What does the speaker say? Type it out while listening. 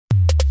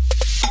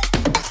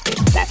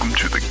Welcome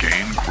to the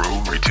Gain,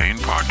 Grow, Retain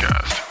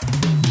podcast.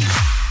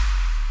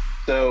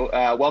 So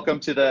welcome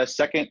to the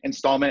second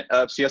installment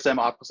of CSM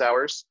Office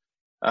Hours.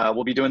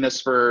 We'll be doing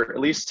this for at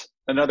least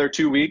another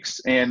 2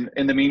 weeks. And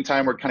in the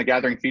meantime, we're kind of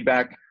gathering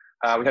feedback.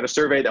 We had a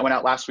survey that went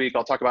out last week.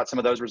 I'll talk about some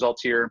of those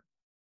results here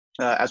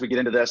as we get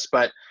into this.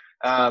 But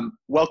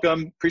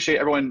welcome. Appreciate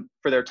everyone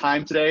for their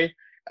time today.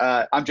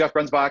 I'm Jeff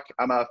Brunsbach.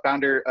 I'm a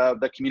founder of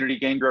the community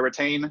Gain, Grow,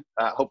 Retain.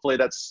 Hopefully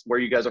that's where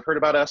you guys have heard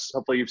about us.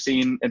 Hopefully you've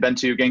seen and been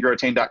to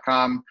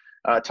gaingrowretain.com.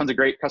 Tons of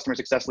great customer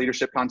success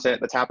leadership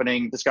content that's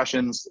happening,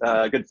 discussions,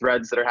 good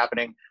threads that are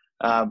happening.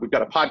 We've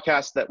got a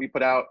podcast that we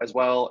put out as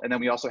well. And then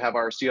we also have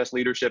our CS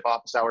Leadership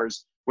Office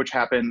Hours, which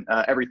happen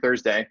every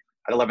Thursday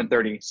at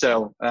 11:30.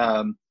 So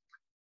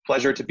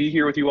pleasure to be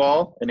here with you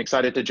all and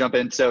excited to jump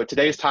in. So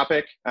today's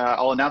topic,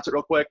 I'll announce it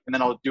real quick and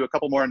then I'll do a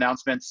couple more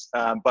announcements.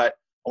 But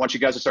I want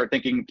you guys to start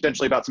thinking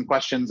potentially about some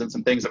questions and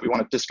some things that we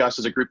want to discuss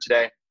as a group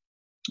today.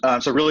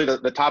 So really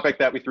the topic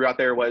that we threw out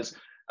there was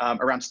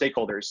around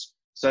stakeholders.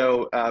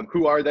 So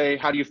who are they?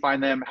 How do you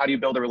find them? How do you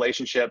build a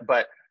relationship?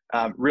 But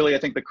really, I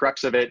think the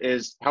crux of it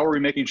is how are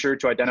we making sure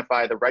to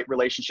identify the right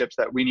relationships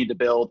that we need to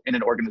build in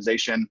an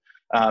organization?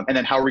 And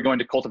then how are we going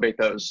to cultivate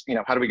those?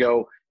 How do we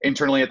go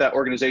internally at that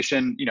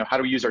organization? How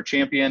do we use our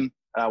champion?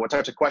 What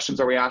types of questions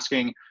are we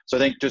asking? So I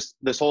think just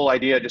this whole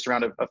idea just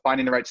around of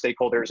finding the right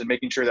stakeholders and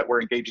making sure that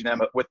we're engaging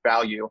them with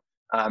value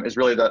is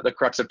really the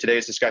crux of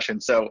today's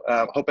discussion. So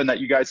hoping that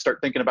you guys start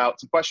thinking about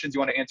some questions you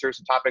want to answer,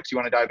 some topics you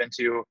want to dive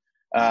into.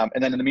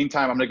 And then in the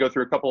meantime, I'm going to go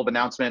through a couple of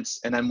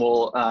announcements and then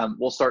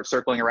we'll start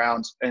circling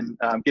around and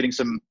getting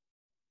some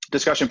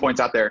discussion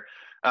points out there.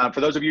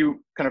 For those of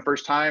you kind of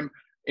first time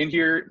in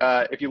here,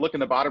 if you look in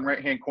the bottom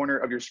right-hand corner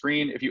of your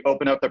screen, if you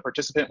open up the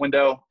participant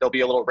window, there'll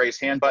be a little raise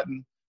hand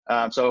button.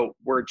 So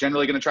we're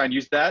generally going to try and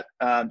use that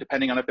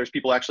depending on if there's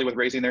people actually with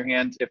raising their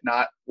hand. If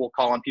not, we'll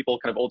call on people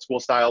kind of old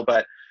school style.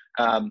 But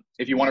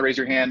if you want to raise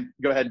your hand,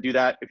 go ahead and do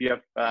that. If you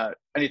have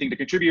anything to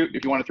contribute,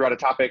 if you want to throw out a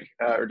topic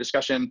or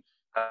discussion,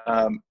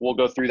 we'll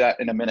go through that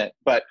in a minute.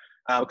 But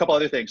a couple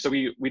other things. So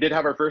we did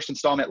have our first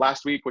installment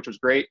last week, which was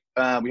great.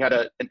 We had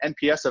an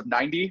NPS of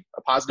 90,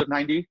 a positive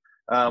 90,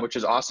 which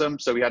is awesome.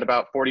 So we had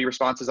about 40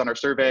 responses on our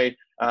survey,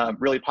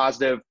 really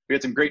positive. We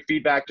had some great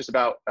feedback just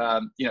about,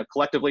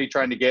 collectively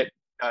trying to get,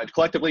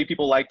 collectively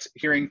people liked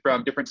hearing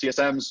from different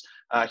CSMs,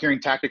 hearing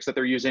tactics that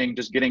they're using,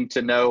 just getting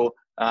to know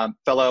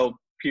fellow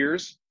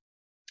peers.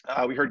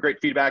 We heard great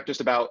feedback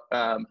just about,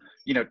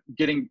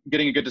 getting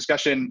a good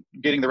discussion,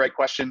 getting the right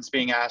questions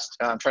being asked,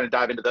 trying to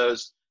dive into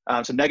those.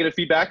 Some negative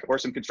feedback or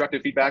some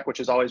constructive feedback, which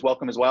is always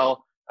welcome as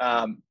well.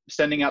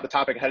 Sending out the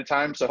topic ahead of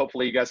time. So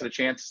hopefully you guys had a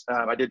chance.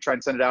 I did try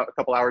and send it out a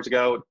couple hours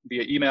ago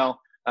via email,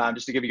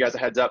 just to give you guys a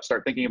heads up,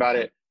 start thinking about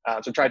it.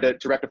 So tried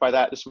to rectify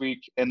that this week,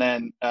 and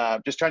then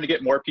just trying to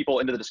get more people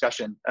into the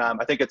discussion.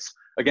 I think it's,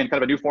 again,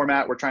 kind of a new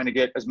format. We're trying to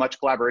get as much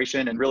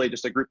collaboration and really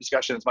just a group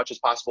discussion as much as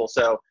possible.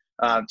 So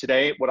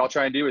today, what I'll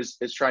try and do is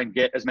try and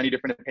get as many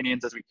different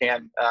opinions as we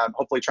can.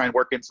 Hopefully try and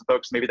work in some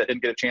folks maybe that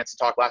didn't get a chance to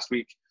talk last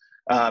week.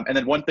 And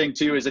then one thing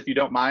too is if you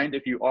don't mind,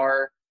 if you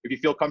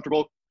feel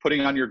comfortable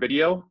putting on your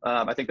video,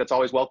 I think that's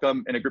always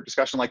welcome in a group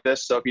discussion like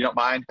this. So if you don't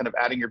mind kind of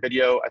adding your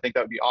video, I think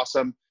that would be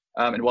awesome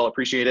and well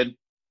appreciated.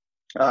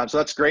 So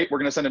that's great. We're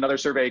going to send another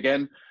survey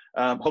again.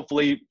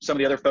 Hopefully some of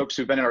the other folks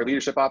who've been in our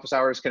leadership office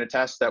hours can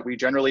attest that we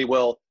generally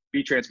will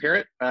be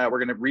transparent. We're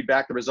going to read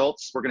back the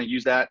results. We're going to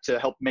use that to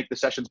help make the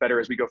sessions better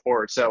as we go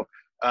forward. So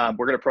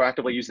we're going to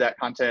proactively use that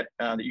content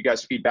that you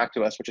guys feed back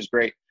to us, which is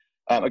great.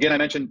 Again, I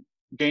mentioned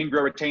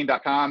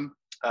gaingrowretain.com.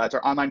 It's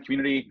our online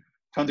community.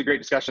 Tons of great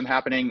discussion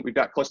happening. We've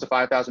got close to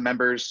 5,000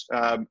 members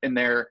in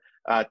there.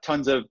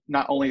 Tons of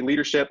not only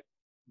leadership,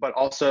 but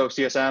also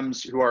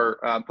CSMs who are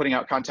putting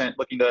out content,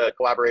 looking to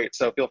collaborate.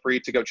 So feel free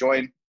to go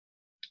join.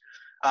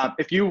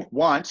 If you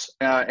want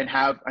and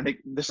have, I think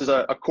this is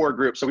a core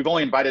group. So we've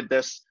only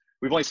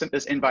sent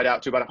this invite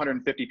out to about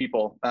 150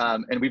 people.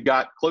 And we've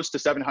got close to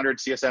 700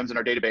 CSMs in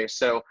our database.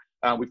 So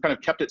we've kind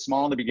of kept it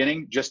small in the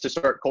beginning just to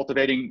start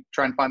cultivating,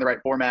 try and find the right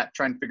format,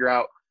 try and figure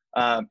out,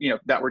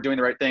 that we're doing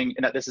the right thing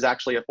and that this is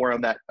actually a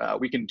forum that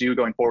we can do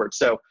going forward.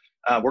 So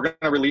we're going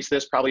to release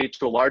this probably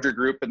to a larger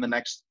group in the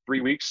next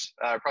 3 weeks,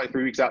 probably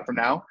 3 weeks out from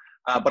now.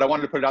 But I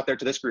wanted to put it out there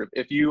to this group.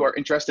 If you are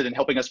interested in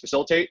helping us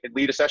facilitate and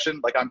lead a session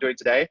like I'm doing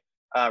today,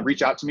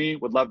 reach out to me.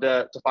 Would love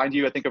to find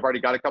you. I think I've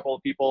already got a couple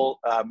of people,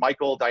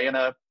 Michael,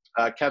 Diana,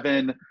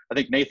 Kevin, I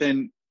think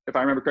Nathan, if I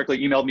remember correctly,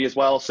 emailed me as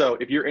well. So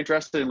if you're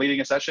interested in leading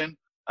a session,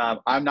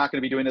 I'm not going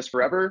to be doing this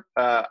forever.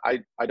 I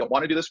don't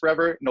want to do this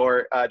forever,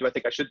 nor do I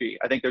think I should be.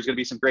 I think there's going to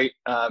be some great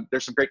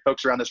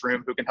folks around this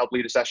room who can help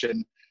lead a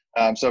session.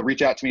 So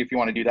reach out to me if you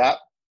want to do that.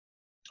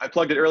 I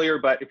plugged it earlier,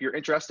 but if you're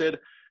interested,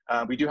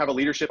 we do have a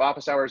leadership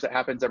office hours that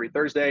happens every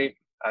Thursday.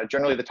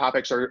 Generally, the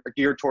topics are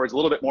geared towards a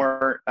little bit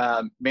more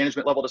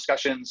management level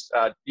discussions,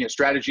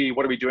 strategy.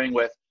 What are we doing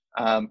with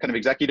kind of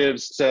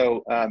executives?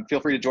 So feel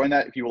free to join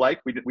that if you like.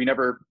 We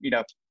never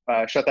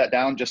shut that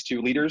down just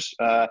to leaders.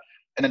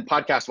 And then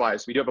podcast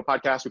wise, we do have a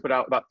podcast. We put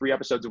out about 3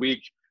 episodes a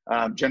week,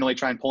 generally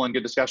try and pull in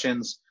good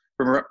discussions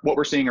from what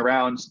we're seeing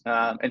around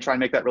and try and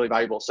make that really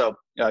valuable. So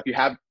if you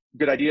have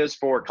good ideas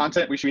for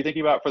content we should be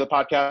thinking about for the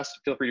podcast,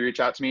 feel free to reach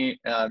out to me.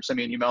 Send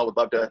me an email. Would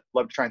love to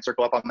try and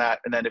circle up on that.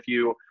 And then if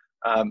you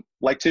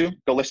like to,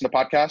 go listen to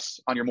podcasts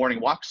on your morning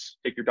walks.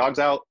 Take your dogs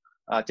out,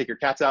 take your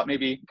cats out,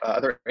 maybe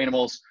other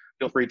animals.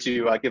 Feel free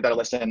to give that a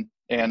listen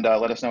and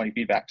let us know any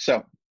feedback.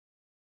 So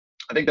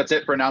I think that's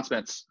it for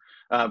announcements.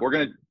 We're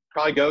going to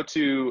probably go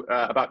to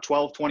about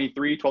 12:23,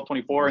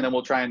 12:24, and then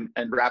we'll try and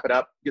wrap it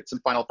up, get some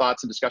final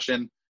thoughts and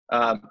discussion.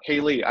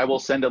 Haley, I will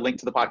send a link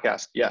to the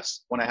podcast.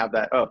 Yes, when I have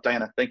that. Oh,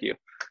 Diana, thank you.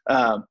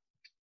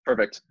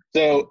 Perfect.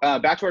 So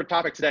back to our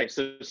topic today.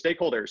 So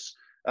stakeholders,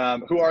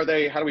 who are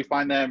they? How do we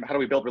find them? How do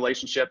we build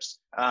relationships?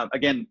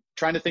 Again,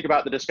 trying to think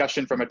about the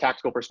discussion from a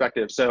tactical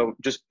perspective. So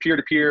just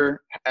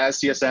peer-to-peer as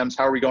CSMs,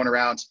 how are we going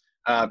around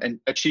and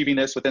achieving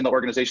this within the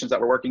organizations that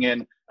we're working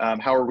in?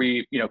 How are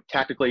we,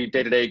 tactically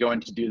day-to-day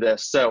going to do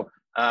this? So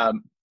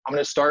I'm going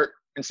to start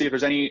and see if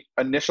there's any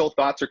initial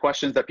thoughts or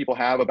questions that people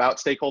have about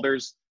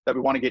stakeholders that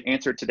we want to get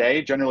answered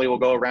today. Generally, we'll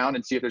go around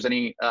and see if there's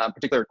any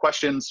particular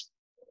questions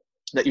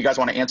that you guys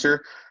want to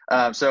answer.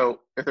 So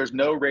if there's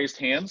no raised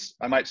hands,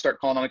 I might start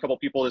calling on a couple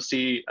people to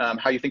see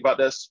how you think about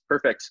this.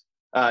 Perfect.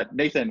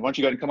 Nathan, why don't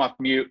you go ahead and come off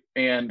mute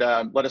and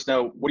let us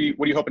know, what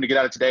are you hoping to get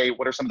out of today?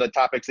 What are some of the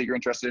topics that you're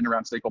interested in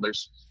around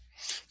stakeholders?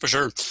 For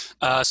sure.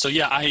 So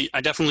yeah,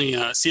 I definitely,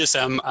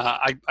 CSM,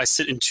 I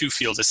sit in two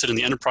fields. I sit in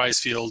the enterprise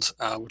field,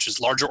 which is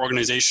larger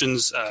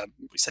organizations.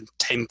 We said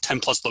 10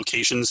 plus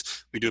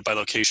locations. We do it by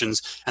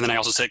locations. And then I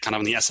also sit kind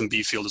of in the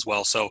SMB field as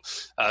well. So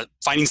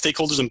finding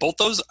stakeholders in both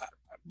those,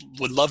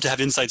 would love to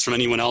have insights from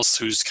anyone else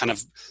who's kind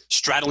of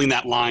straddling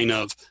that line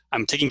of,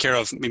 I'm taking care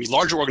of maybe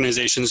larger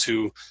organizations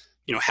who,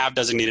 have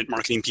designated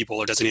marketing people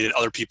or designated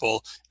other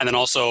people. And then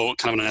also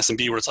kind of in an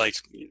SMB where it's like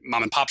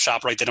mom and pop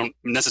shop, right? They don't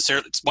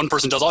necessarily, it's one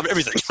person does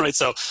everything, right?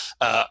 So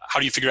how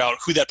do you figure out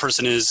who that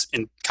person is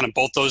in kind of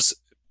both those?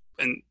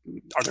 And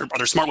are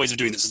there smart ways of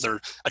doing this? Is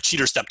there a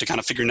cheater step to kind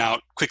of figuring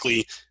out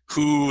quickly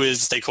who is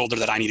the stakeholder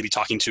that I need to be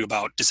talking to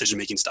about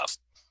decision-making stuff?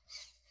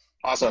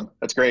 Awesome.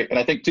 That's great. And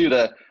I think too,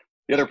 the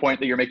other point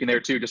that you're making there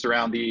too, just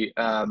around the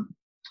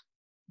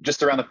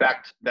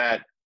fact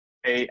that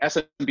a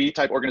SMB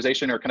type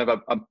organization or kind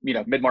of a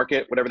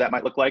mid-market, whatever that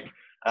might look like,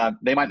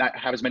 they might not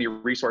have as many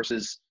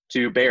resources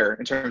to bear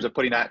in terms of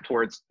putting that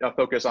towards a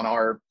focus on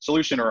our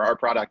solution or our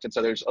product. And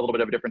so there's a little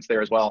bit of a difference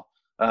there as well,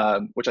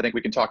 which I think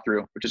we can talk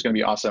through, which is going to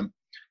be awesome.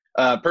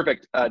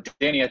 Perfect.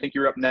 Danny, I think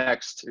you're up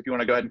next. If you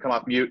want to go ahead and come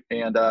off mute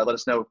and let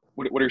us know,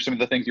 what are some of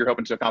the things you're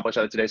hoping to accomplish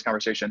out of today's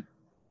conversation?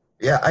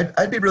 Yeah,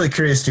 I'd be really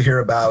curious to hear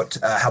about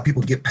how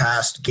people get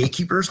past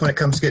gatekeepers when it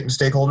comes to getting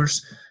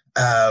stakeholders.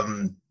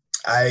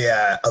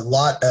 I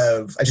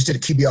just did a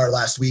QBR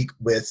last week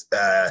with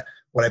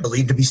what I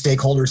believe to be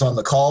stakeholders on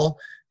the call.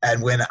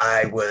 And when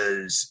I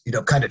was,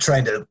 kind of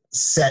trying to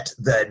set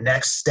the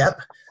next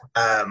step,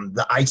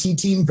 the IT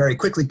team very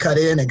quickly cut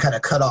in and kind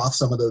of cut off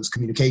some of those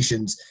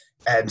communications.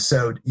 And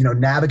so,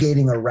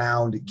 navigating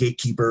around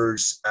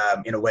gatekeepers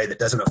in a way that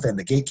doesn't offend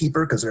the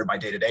gatekeeper because they're my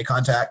day-to-day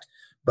contact,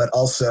 but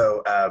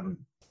also,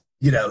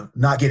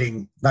 not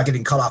getting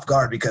caught off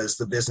guard because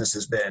the business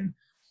has been,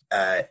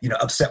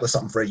 upset with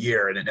something for a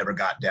year and it never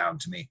got down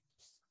to me.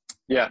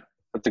 Yeah,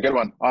 that's a good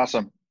one.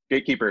 Awesome.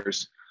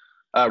 Gatekeepers.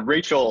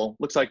 Rachel,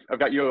 looks like I've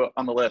got you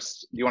on the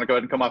list. Do you want to go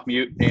ahead and come off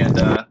mute and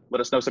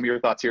let us know some of your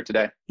thoughts here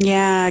today?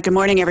 Yeah. Good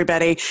morning,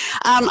 everybody.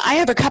 I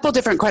have a couple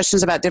different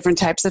questions about different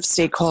types of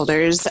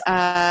stakeholders.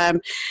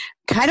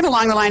 Kind of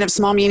along the line of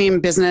small,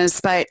 medium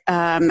business, but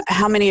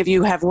how many of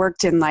you have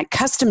worked in like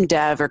custom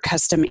dev or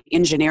custom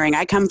engineering?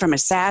 I come from a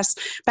SaaS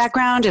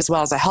background as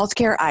well as a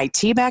healthcare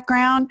IT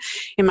background.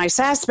 In my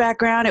SaaS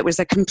background, it was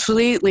a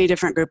completely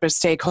different group of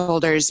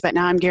stakeholders, but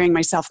now I'm gearing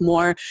myself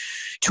more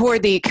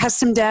toward the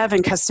custom dev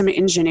and custom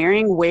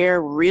engineering,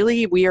 where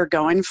really we are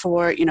going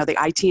for, the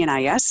IT and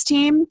IS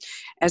team,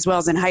 as well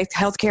as in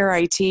healthcare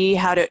IT,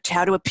 how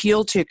to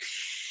appeal to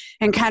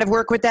and kind of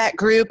work with that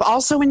group.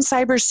 Also in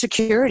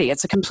cybersecurity,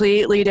 it's a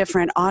completely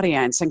different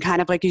audience. And kind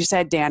of like you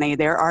said, Danny,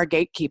 there are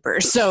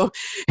gatekeepers. So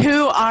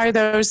who are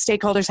those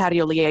stakeholders? How do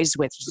you liaise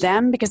with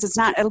them? Because it's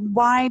not a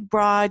wide,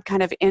 broad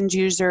kind of end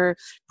user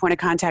point of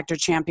contact or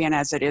champion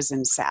as it is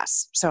in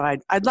SaaS. So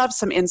I'd love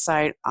some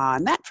insight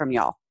on that from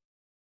y'all.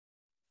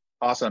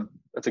 Awesome.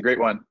 That's a great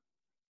one.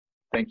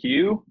 Thank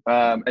you.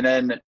 And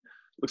then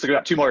looks like we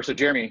got two more. So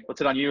Jeremy,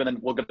 let's hit on you and then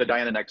we'll go to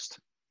Diana next.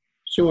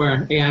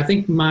 Sure. Yeah, I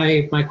think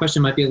my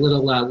question might be a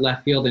little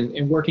left field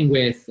in working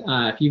with,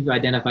 if you've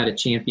identified a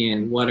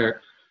champion,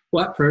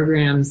 what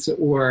programs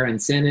or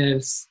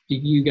incentives do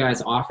you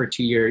guys offer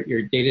to your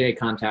day-to-day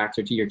contacts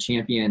or to your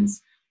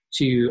champions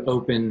to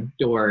open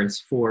doors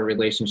for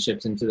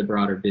relationships into the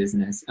broader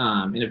business?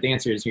 And if the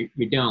answer is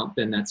you don't,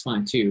 then that's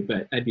fine too.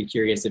 But I'd be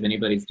curious if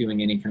anybody's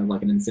doing any kind of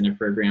like an incentive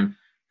program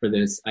for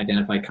those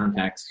identified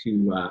contacts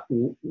who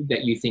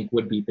that you think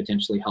would be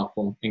potentially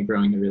helpful in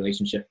growing the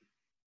relationship.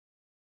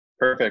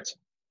 Perfect.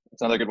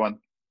 That's another good one.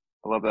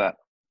 I love that.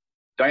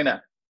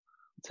 Diana,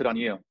 let's hit on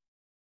you.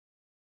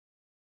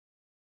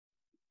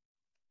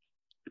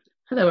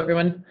 Hello,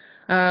 everyone.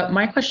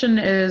 My question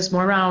is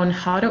more around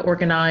how to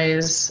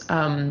organize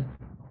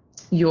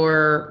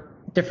your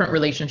different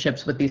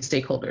relationships with these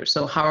stakeholders.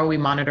 So how are we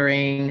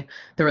monitoring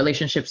the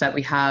relationships that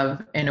we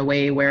have in a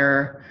way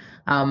where,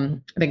 I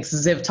think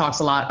Ziv talks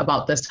a lot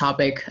about this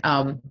topic,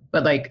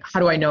 but like, how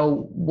do I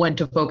know when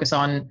to focus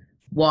on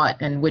what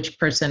and which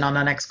person on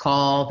the next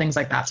call, things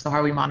like that. So how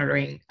are we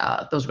monitoring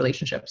those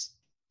relationships?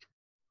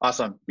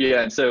 Awesome.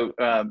 Yeah. And so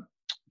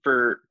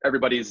for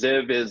everybody,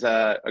 Ziv is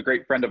a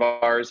great friend of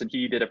ours, and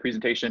he did a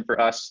presentation for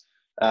us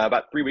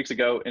about 3 weeks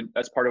ago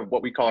as part of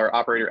what we call our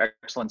Operator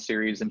Excellence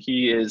series. And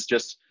he is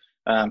just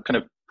kind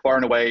of far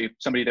and away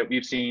somebody that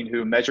we've seen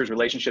who measures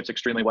relationships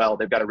extremely well.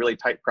 They've got a really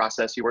tight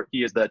process.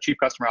 He is the Chief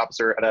Customer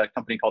Officer at a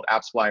company called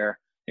AppsFlyer,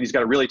 and he's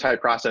got a really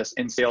tight process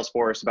in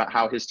Salesforce about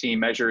how his team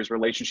measures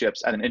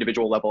relationships at an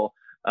individual level,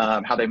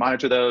 how they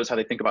monitor those, how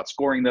they think about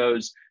scoring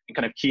those, and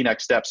kind of key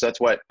next steps. That's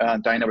what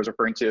Diana was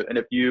referring to. And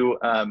if you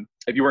weren't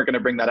going to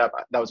bring that up,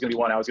 that was going to be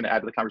one I was going to add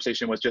to the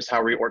conversation, was just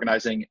how we're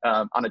organizing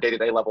on a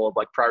day-to-day level of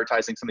like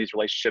prioritizing some of these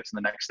relationships in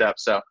the next step.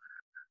 So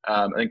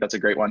I think that's a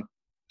great one.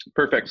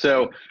 Perfect.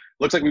 So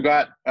looks like we've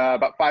got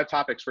about 5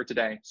 topics for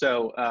today.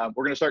 So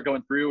we're going to start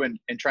going through and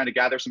trying to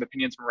gather some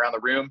opinions from around the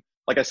room.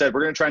 Like I said,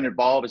 we're going to try and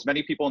involve as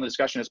many people in the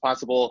discussion as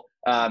possible.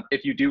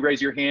 If you do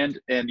raise your hand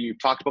and you've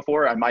talked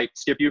before, I might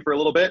skip you for a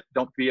little bit.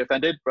 Don't be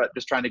offended, but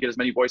just trying to get as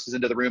many voices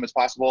into the room as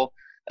possible.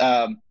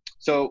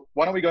 So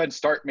why don't we go ahead and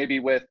start maybe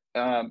with,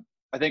 I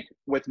think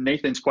with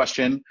Nathan's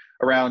question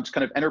around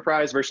kind of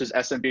enterprise versus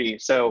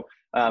SMB. So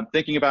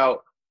thinking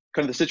about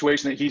kind of the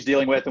situation that he's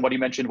dealing with, and what he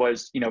mentioned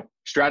was,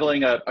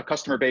 straddling a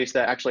customer base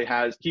that actually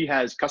he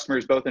has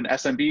customers both in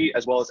SMB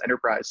as well as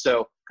enterprise.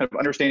 So kind of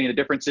understanding the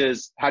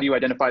differences. How do you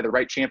identify the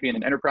right champion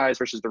in enterprise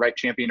versus the right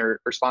champion or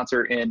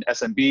sponsor in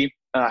SMB?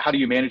 How do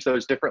you manage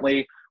those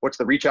differently? What's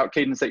the reach out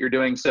cadence that you're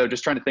doing? So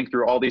just trying to think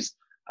through all these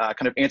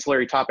kind of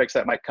ancillary topics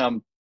that might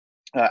come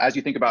as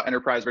you think about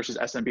enterprise versus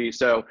SMB.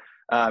 So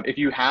if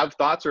you have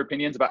thoughts or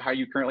opinions about how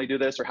you currently do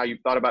this or how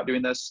you've thought about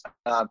doing this,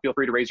 feel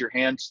free to raise your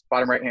hand.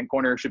 Bottom right-hand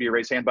corner should be a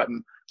raise hand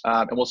button,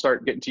 and we'll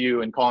start getting to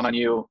you and calling on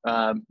you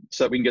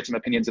so that we can get some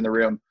opinions in the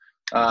room.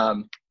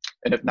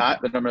 And if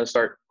not, then I'm going to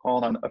start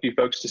calling on a few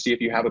folks to see if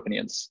you have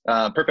opinions.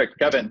 Perfect.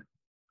 Kevin,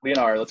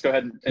 Leonard, let's go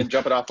ahead and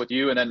jump it off with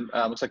you. And then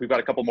looks like we've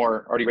got a couple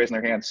more already raising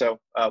their hands. So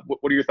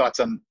what are your thoughts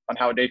on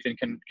how Nathan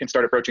can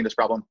start approaching this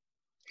problem?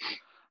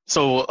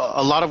 So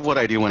a lot of what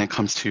I do when it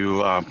comes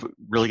to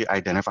really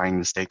identifying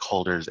the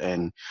stakeholders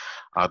and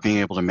being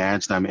able to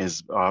manage them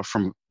is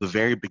from the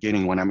very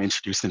beginning when I'm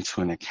introduced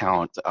into an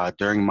account.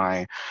 During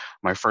my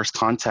first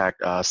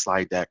contact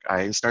slide deck,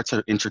 I start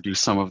to introduce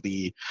some of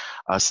the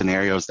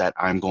scenarios that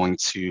I'm going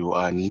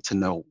to need to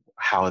know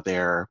how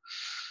their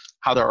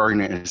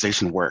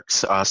organization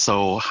works.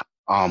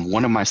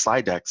 One of my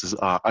slide decks is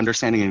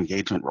understanding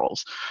engagement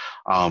roles.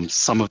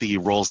 Some of the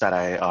roles that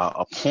I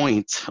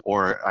appoint,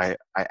 or I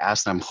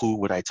ask them who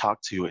would I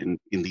talk to in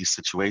these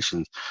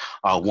situations.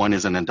 One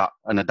is an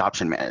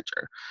adoption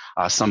manager,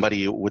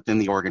 somebody within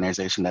the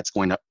organization that's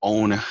going to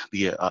own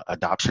the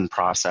adoption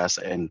process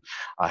and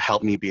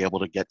help me be able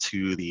to get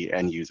to the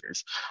end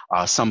users.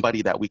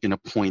 Somebody that we can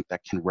appoint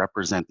that can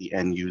represent the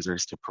end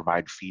users to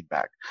provide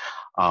feedback.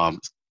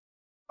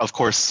 Of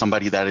course,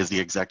 somebody that is the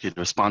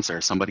executive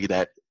sponsor, somebody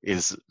that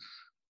is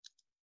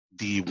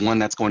the one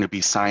that's going to be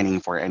signing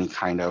for any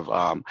kind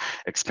of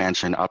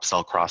expansion,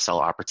 upsell, cross-sell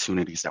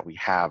opportunities that we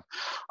have.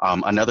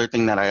 Another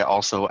thing that I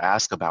also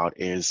ask about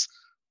is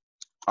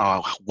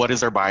what is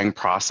their buying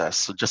process?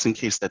 So just in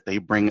case that they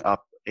bring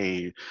up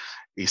a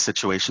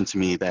situation to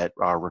me that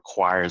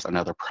requires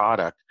another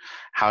product,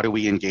 how do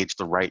we engage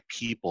the right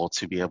people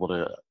to be able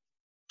to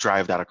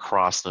drive that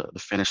across the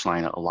finish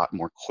line a lot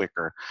more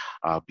quicker?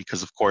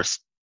 Because of course,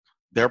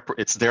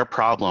 it's their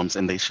problems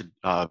and they should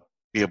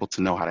be able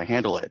to know how to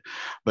handle it.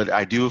 But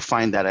I do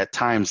find that at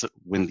times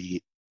when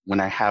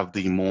I have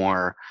the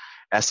more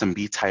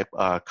SMB type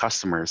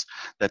customers,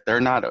 that they're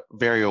not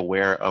very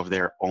aware of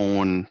their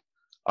own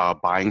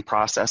buying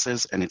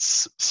processes, and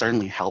it's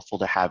certainly helpful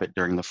to have it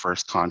during the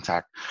first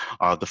contact,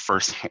 the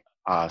first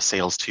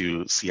sales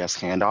to CS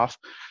handoff,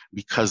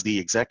 because the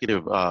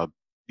executive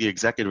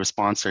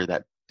sponsor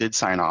that did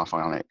sign off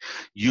on it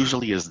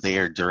usually is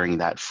there during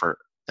that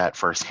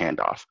first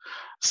handoff.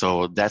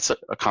 So that's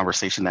a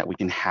conversation that we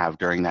can have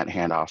during that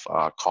handoff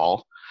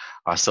call.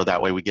 So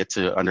that way we get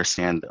to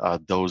understand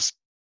those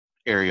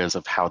areas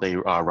of how they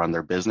run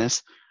their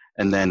business.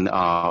 And then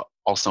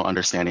also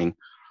understanding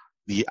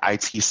the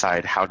IT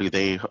side, how do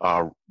they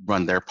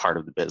run their part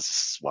of the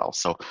business as well.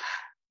 So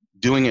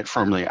doing it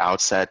from the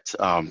outset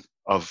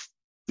of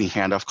the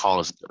handoff call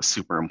is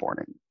super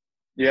important.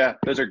 Yeah,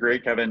 those are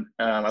great, Kevin.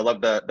 I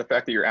love the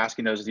fact that you're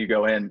asking those as you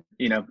go in,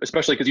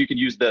 especially because you can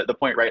use the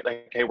point, right?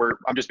 Like, hey,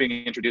 I'm just being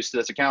introduced to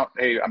this account.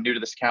 Hey, I'm new to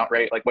this account,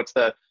 right? Like let's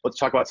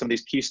talk about some of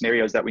these key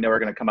scenarios that we know are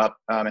going to come up,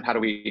 and how do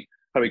we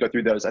go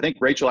through those? I think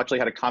Rachel actually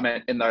had a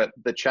comment in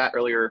the chat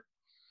earlier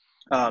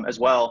as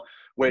well,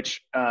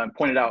 which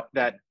pointed out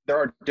that there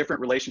are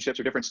different relationships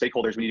or different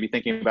stakeholders we need to be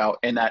thinking about,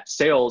 and that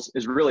sales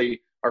is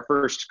really our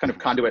first kind of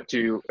conduit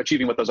to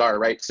achieving what those are,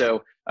 right?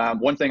 So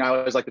one thing I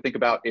always like to think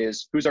about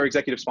is who's our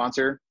executive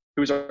sponsor,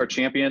 who's our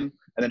champion,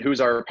 and then who's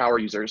our power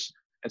users.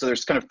 And so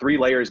there's kind of 3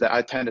 layers that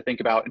I tend to think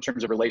about in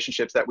terms of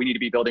relationships that we need to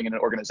be building in an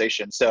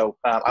organization. So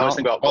I always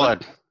think about one.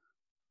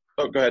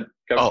 Oh, go ahead.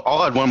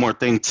 I'll add one more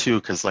thing too,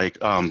 because like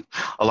a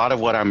lot of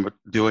what I'm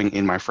doing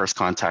in my first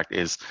contact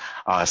is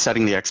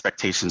setting the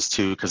expectations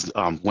too. Because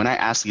when I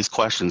ask these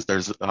questions,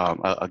 there's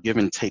a give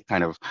and take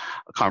kind of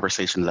a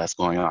conversation that's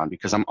going on.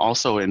 Because I'm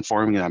also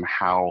informing them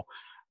how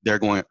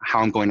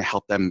I'm going to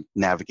help them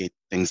navigate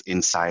things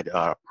inside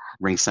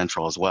Ring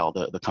Central as well,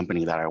 the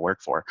company that I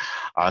work for.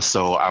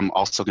 So I'm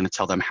also going to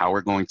tell them how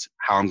I'm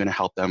going to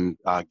help them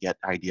get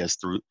ideas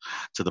through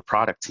to the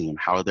product team,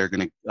 how they're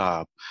going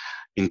to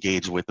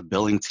engage with the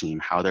billing team,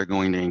 how they're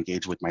going to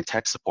engage with my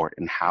tech support,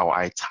 and how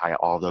I tie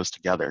all those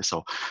together.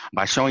 So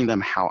by showing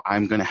them how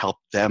I'm going to help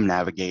them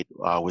navigate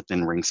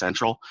within Ring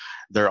Central,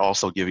 they're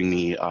also giving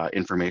me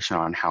information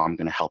on how I'm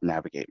going to help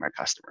navigate my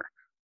customer.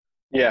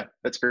 Yeah,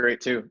 that's great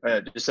too.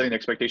 Just setting the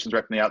expectations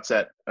right from the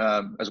outset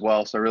as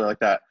well. So I really like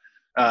that.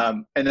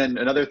 And then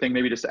another thing,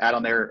 maybe just to add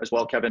on there as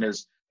well, Kevin,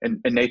 is, and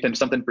Nathan,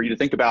 something for you to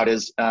think about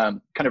is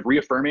kind of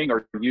reaffirming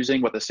or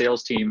using what the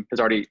sales team has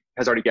already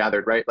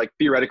gathered, right? Like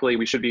theoretically,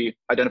 we should be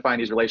identifying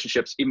these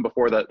relationships even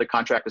before the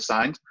contract is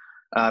signed.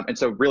 And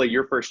so really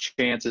your first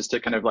chance is to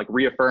kind of like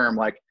reaffirm,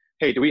 like,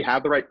 hey, do we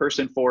have the right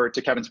person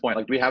to Kevin's point,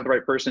 like, do we have the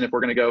right person if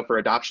we're going to go for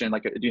adoption?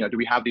 Like, do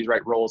we have these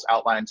right roles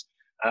outlined?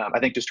 I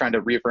think just trying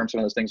to reaffirm some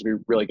of those things would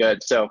be really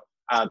good. So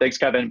thanks,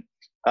 Kevin.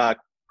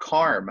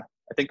 Carm,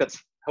 I think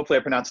hopefully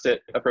I pronounced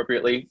it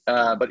appropriately,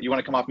 but you want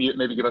to come off mute and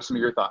maybe give us some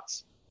of your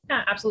thoughts?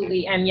 Yeah,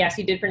 absolutely. And yes,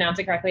 you did pronounce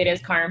it correctly. It is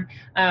Carm.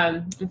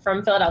 I'm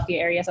from Philadelphia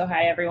area, so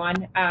hi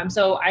everyone.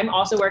 So I'm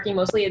also working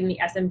mostly in the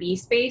SMB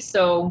space.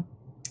 So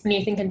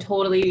Nathan can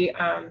totally,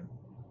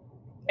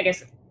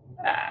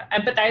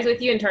 empathize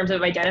with you in terms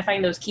of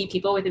identifying those key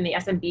people within the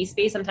SMB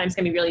space. Sometimes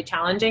can be really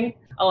challenging.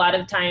 A lot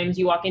of times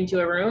you walk into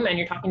a room and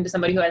you're talking to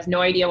somebody who has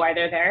no idea why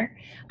they're there,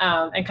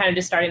 and kind of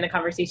just starting the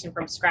conversation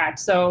from scratch.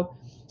 So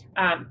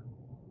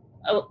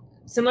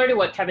similar to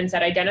what Kevin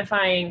said,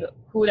 identifying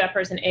who that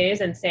person is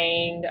and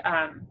saying,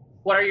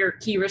 what are your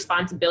key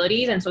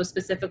responsibilities? And so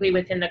specifically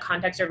within the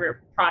context of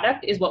your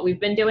product is what we've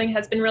been doing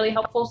has been really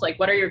helpful. So like,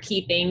 what are your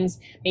key things,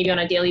 maybe on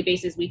a daily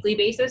basis, weekly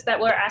basis, that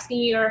we're asking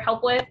you your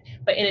help with?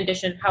 But in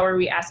addition, how are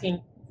we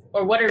asking,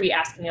 or what are we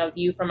asking of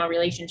you from a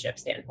relationship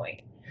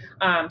standpoint?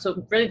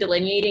 So really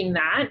delineating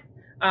that.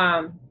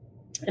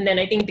 And then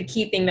I think the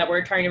key thing that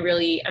we're trying to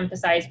really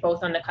emphasize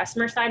both on the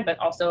customer side, but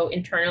also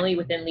internally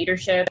within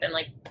leadership, and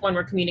like when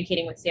we're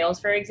communicating with sales,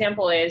 for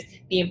example, is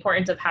the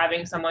importance of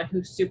having someone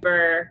who's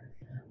super,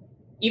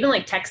 even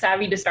like tech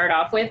savvy to start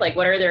off with. Like,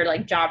 what are their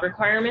like job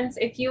requirements,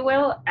 if you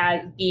will,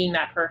 as being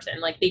that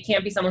person? Like, they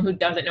can't be someone who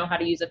doesn't know how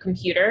to use a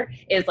computer,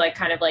 is like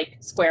kind of like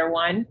square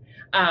one.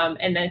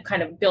 And then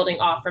kind of building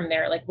off from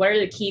there, like, what are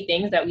the key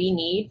things that we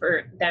need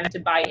for them to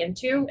buy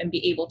into and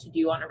be able to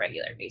do on a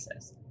regular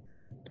basis?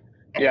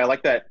 Yeah, I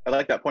like that. I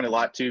like that point a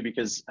lot too,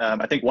 because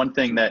I think one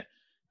thing that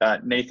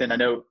Nathan, I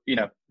know,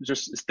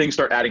 just things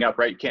start adding up,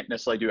 right? You can't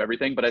necessarily do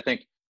everything, but I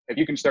think if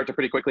you can start to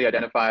pretty quickly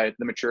identify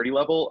the maturity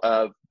level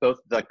of both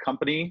the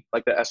company,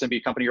 like the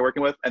SMB company you're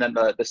working with, and then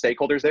the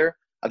stakeholders there,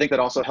 I think that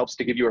also helps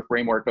to give you a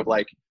framework of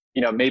like,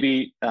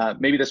 maybe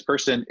this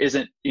person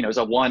isn't, is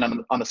a 1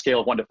 on the scale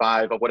of 1 to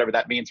 5 of whatever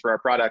that means for our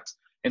product.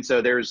 And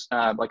so there's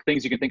like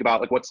things you can think about,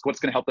 like what's going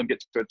to help them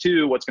get to a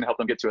 2, what's going to help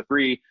them get to a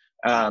 3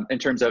 in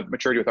terms of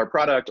maturity with our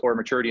product or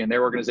maturity in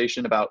their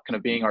organization about kind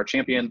of being our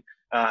champion.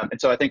 And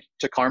so I think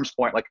to Carm's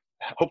point, like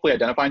hopefully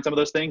identifying some of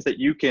those things that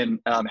you can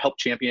help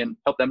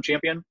them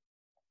champion.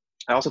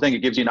 I also think it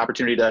gives you an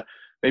opportunity to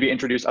maybe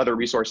introduce other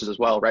resources as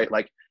well, right?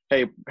 Like,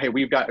 hey,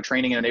 we've got a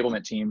training and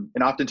enablement team.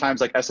 And oftentimes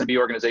like SMB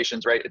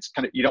organizations, right, it's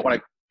kind of, you don't want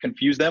to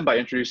confuse them by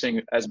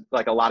introducing as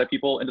like a lot of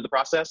people into the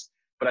process.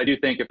 But I do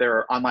think if there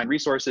are online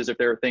resources, if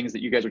there are things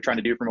that you guys are trying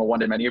to do from a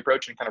one-to-many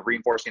approach and kind of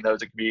reinforcing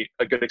those, it can be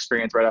a good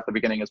experience right off the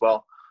beginning as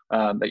well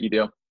that you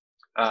do.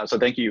 So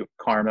thank you,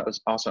 Carm. That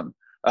was awesome.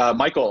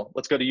 Michael,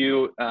 let's go to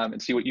you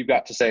and see what you've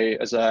got to say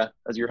as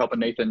you're helping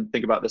Nathan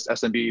think about this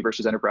SMB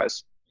versus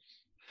enterprise.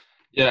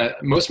 Yeah,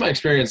 most of my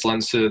experience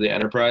lends to the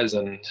enterprise,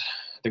 and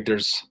I think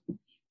there's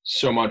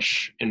so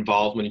much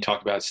involved when you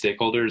talk about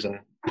stakeholders. And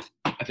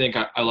I think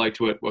I liked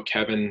what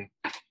Kevin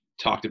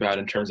talked about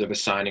in terms of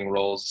assigning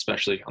roles,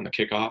 especially on the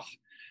kickoff.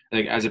 I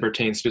think as it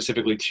pertains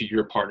specifically to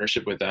your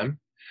partnership with them.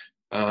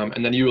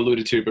 And then you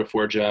alluded to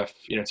before, Jeff,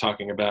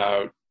 talking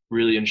about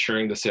really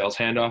ensuring the sales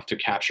handoff to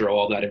capture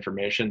all that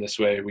information. This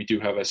way we do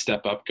have a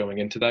step up going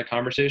into that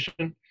conversation.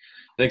 I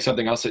think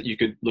something else that you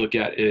could look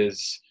at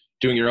is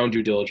doing your own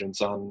due diligence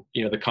on,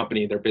 the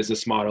company, their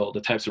business model,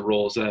 the types of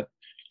roles that,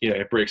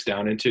 it breaks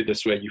down into.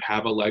 This way you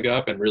have a leg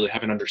up and really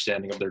have an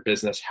understanding of their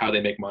business, how they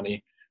make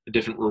money, the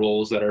different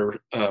roles that are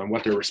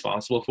what they're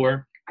responsible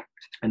for.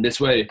 And this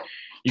way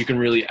you can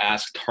really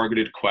ask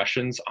targeted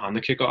questions on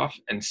the kickoff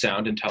and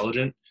sound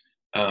intelligent.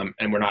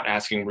 And we're not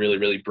asking really,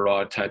 really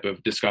broad type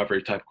of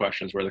discovery type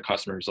questions where the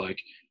customer's like,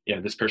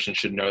 this person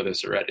should know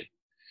this already.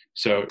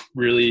 So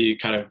really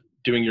kind of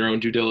doing your own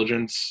due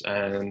diligence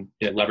and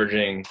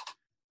leveraging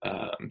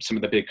some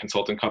of the big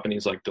consulting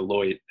companies like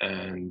Deloitte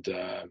and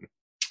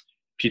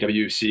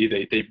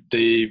PwC,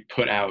 they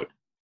put out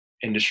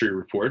industry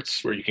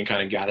reports where you can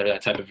kind of gather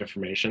that type of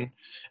information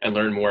and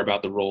learn more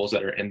about the roles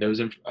that are in those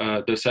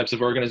types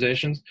of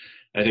organizations.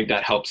 And I think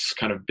that helps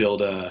kind of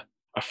build a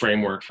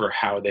framework for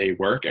how they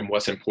work and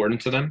what's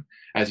important to them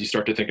as you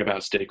start to think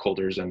about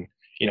stakeholders and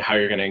how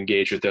you're going to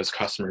engage with those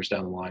customers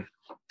down the line.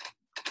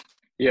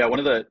 Yeah, one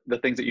of the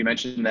things that you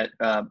mentioned that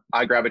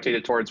I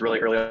gravitated towards really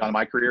early on in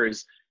my career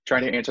is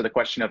trying to answer the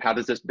question of how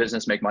does this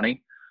business make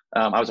money?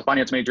 I was a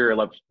finance major.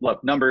 I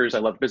loved numbers. I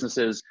loved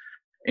businesses.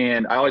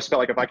 And I always felt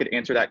like if I could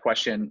answer that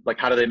question, like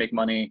how do they make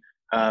money,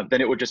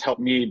 then it would just help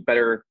me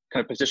better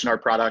kind of position our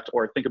product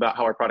or think about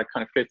how our product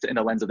kind of fits in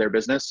the lens of their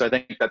business. So I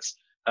think that's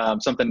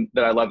something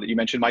that I love that you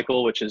mentioned,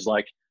 Michael, which is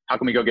like, how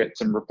can we go get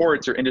some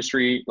reports or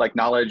industry like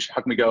knowledge?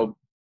 How can we go,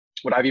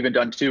 what I've even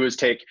done too is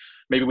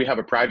maybe we have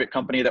a private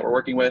company that we're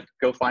working with,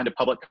 go find a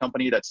public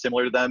company that's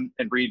similar to them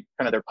and read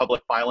kind of their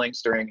public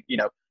filings during,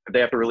 if they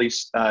have to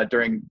release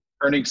during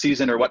earnings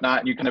season or whatnot,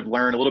 and you kind of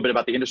learn a little bit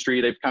about the industry.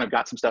 They've kind of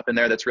got some stuff in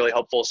there that's really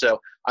helpful. So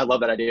I love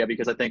that idea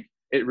because I think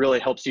it really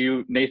helps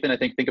you, Nathan, I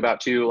think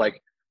about too,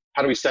 like,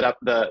 how do we set up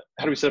the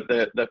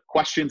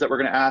questions that we're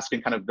going to ask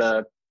and kind of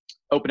the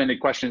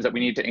open-ended questions that we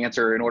need to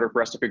answer in order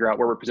for us to figure out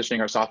where we're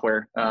positioning our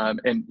software. I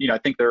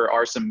think there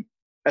are some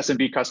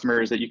SMB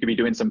customers that you could be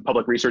doing some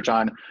public research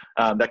on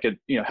that could,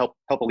 help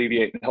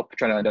alleviate and help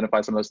try to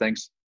identify some of those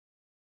things.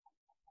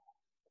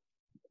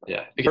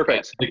 Yeah,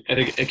 perfect. I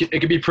think it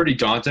could be pretty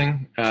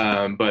daunting,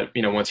 but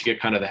once you get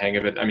kind of the hang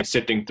of it, I mean,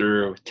 sifting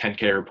through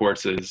 10K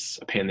reports is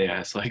a pain in the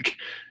ass. Like,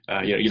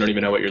 you don't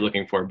even know what you're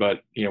looking for.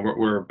 But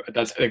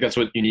I think that's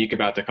what's unique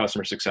about the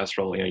customer success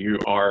role. You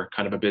are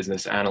kind of a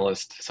business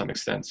analyst to some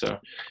extent, so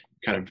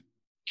kind of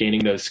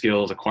gaining those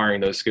skills,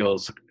 acquiring those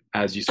skills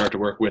as you start to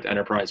work with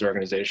enterprise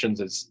organizations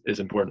is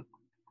important.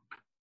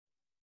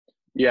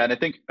 Yeah, and I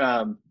think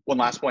one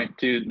last point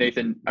too,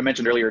 Nathan, I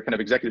mentioned earlier kind of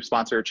executive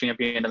sponsor,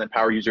 champion, and then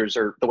power users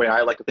are the way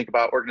I like to think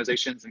about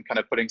organizations and kind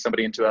of putting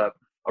somebody into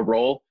a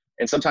role.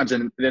 And sometimes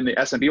in the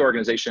SMB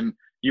organization,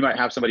 you might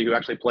have somebody who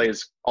actually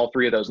plays all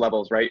three of those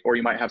levels, right? Or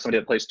you might have somebody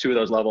that plays two of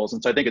those levels.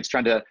 And so I think it's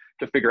trying to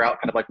figure out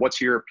kind of like what's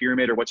your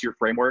pyramid or what's your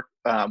framework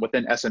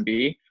within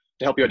SMB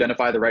to help you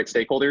identify the right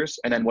stakeholders,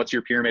 and then what's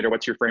your pyramid or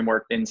what's your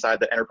framework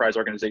inside the enterprise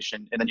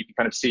organization, and then you can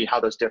kind of see how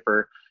those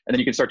differ, and then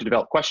you can start to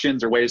develop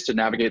questions or ways to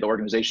navigate the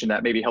organization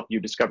that maybe help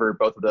you discover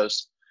both of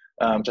those,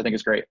 which I think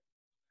is great.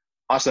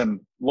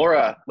 Awesome.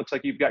 Laura, looks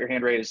like you've got your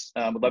hand raised.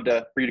 Would love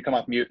for you to come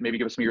off mute, maybe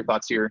give us some of your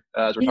thoughts here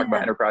as we're talking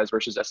about enterprise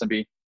versus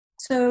SMB.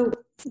 So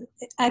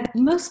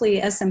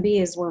mostly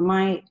SMB is where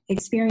my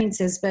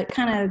experience is, but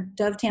kind of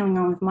dovetailing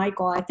on with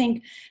Michael, I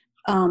think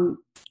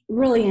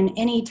really in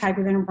any type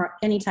of enterprise,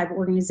 any type of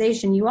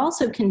organization, you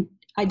also can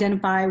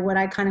identify what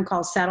I kind of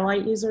call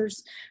satellite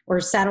users or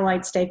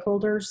satellite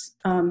stakeholders.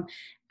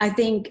 I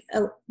think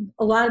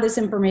a lot of this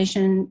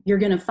information, you're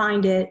going to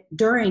find it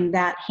during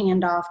that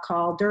handoff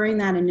call, during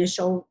that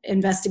initial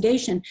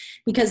investigation,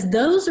 because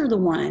those are the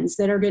ones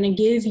that are going to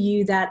give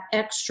you that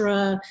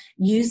extra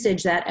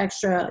usage, that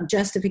extra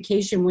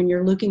justification when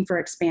you're looking for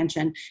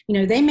expansion.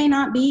 They may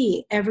not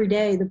be every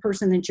day the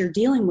person that you're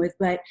dealing with,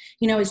 but,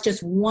 it's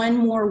just one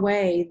more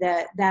way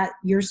that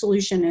your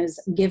solution is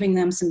giving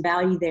them some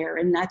value there.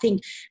 And I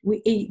think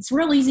it's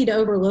real easy to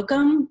overlook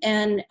them.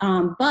 And,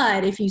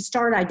 but if you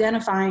start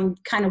identifying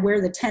kind of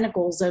where the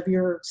tentacles of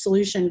your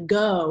solution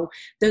go,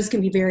 those can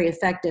be very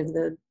effective,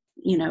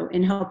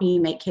 in helping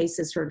you make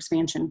cases for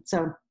expansion.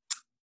 So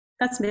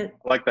that's it.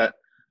 I like that.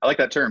 I like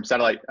that term,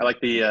 satellite. I like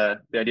the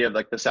idea of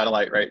like the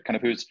satellite, right? Kind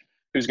of who's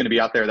going to be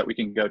out there that we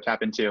can go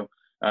tap into.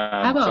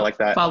 I have so like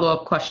that.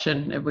 Follow-up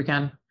question if we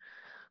can.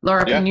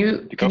 Laura, Yeah,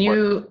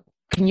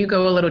 can you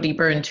go a little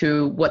deeper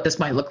into what this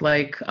might look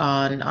like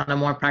on a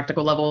more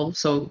practical level?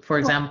 So for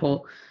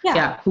example,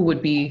 who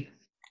would be?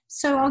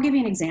 So I'll give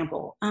you an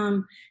example.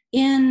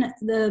 In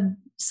the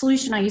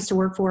solution I used to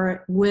work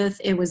for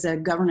it was a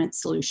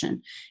governance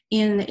solution,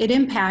 and it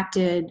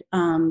impacted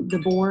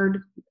the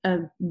board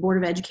of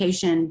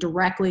education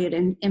directly.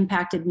 It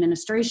impacted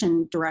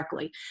administration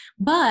directly.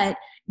 But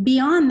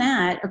beyond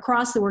that,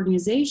 across the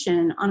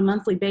organization on a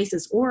monthly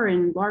basis, or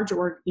in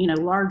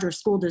larger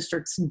school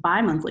districts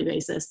bi-monthly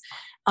basis,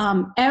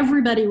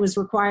 everybody was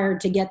required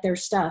to get their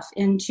stuff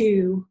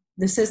into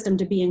the system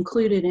to be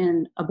included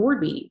in a board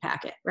meeting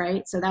packet,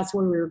 right? So that's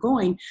where we were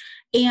going.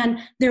 And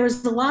there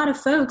was a lot of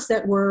folks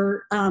that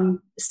were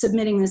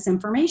submitting this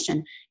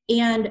information.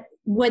 And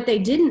what they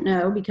didn't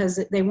know,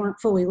 because they weren't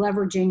fully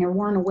leveraging or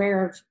weren't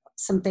aware of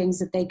some things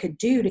that they could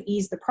do to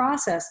ease the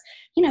process,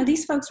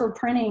 these folks were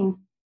printing,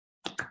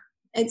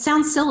 it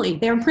sounds silly,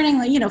 they were printing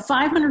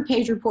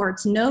 500-page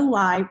reports, no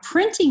lie,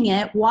 printing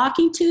it,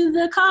 walking to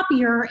the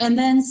copier, and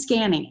then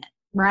scanning it.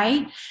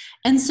 Right.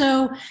 And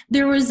so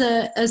there was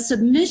a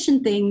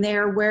submission thing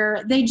there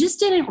where they just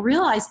didn't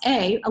realize,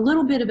 a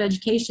little bit of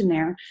education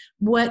there,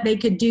 what they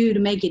could do to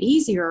make it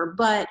easier.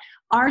 But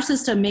our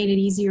system made it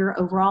easier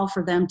overall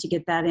for them to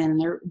get that in.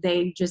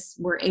 They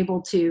just were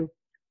able to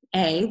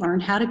learn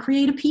how to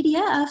create a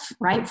PDF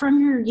right from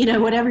your,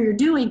 whatever you're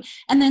doing,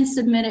 and then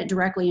submit it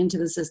directly into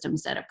the system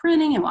instead of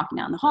printing and walking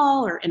down the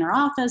hall or in our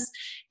office.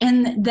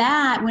 And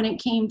that, when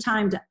it came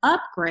time to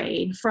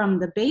upgrade from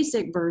the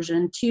basic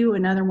version to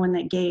another one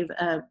that gave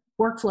a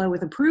workflow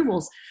with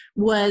approvals,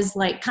 was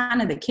like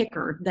kind of the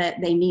kicker that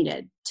they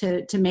needed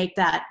to make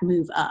that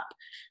move up.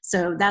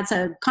 So that's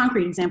a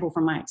concrete example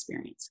from my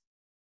experience.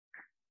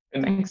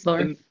 Thanks,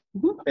 Laura.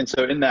 And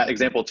so in that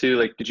example too,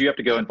 like, did you have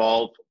to go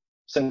involve,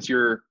 since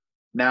you're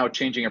now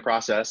changing a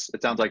process,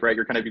 it sounds like, right,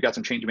 you've got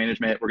some change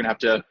management, we're going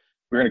to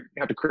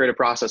have to create a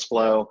process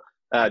flow.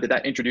 Did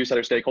that introduce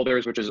other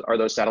stakeholders, are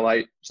those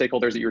satellite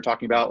stakeholders that you were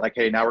talking about? Like,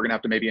 hey, now we're going to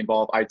have to maybe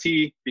involve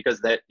IT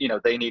because that,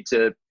 they need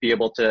to be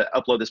able to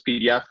upload this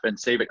PDF and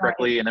save it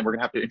correctly. Right. And then we're going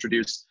to have to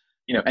introduce,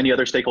 any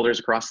other stakeholders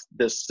across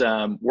this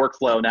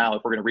workflow now,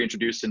 if we're going to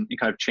reintroduce and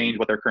kind of change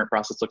what their current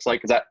process looks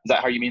like. Is that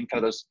how you mean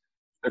kind of those,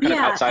 they're kind of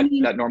outside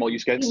that normal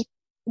use case?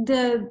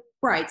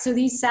 Right. So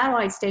these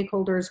satellite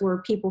stakeholders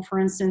were people, for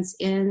instance,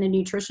 in the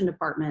nutrition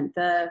department,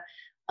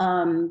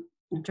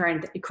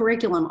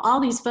 curriculum, all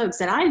these folks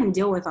that I didn't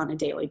deal with on a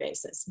daily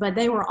basis, but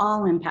they were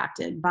all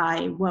impacted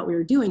by what we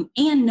were doing.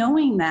 And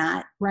knowing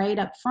that right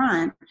up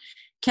front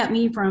kept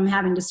me from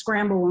having to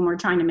scramble when we're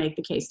trying to make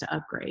the case to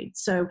upgrade.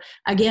 So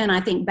again,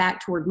 I think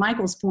back toward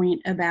Michael's point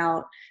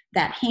about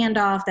that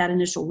handoff, that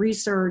initial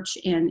research,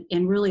 and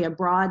really a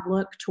broad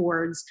look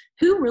towards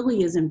who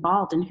really is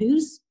involved and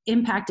who's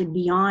impacted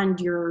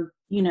beyond your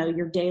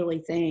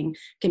daily thing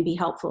can be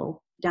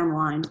helpful down the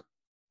line.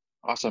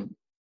 Awesome.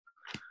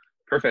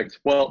 Perfect.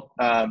 Well,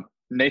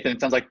 Nathan,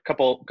 it sounds like a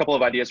couple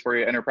of ideas for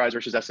you, enterprise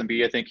versus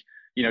SMB. I think,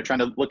 trying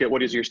to look at what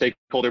does your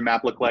stakeholder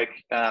map look like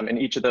in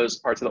each of those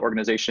parts of the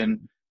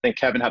organization. I think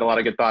Kevin had a lot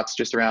of good thoughts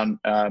just around,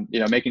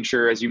 making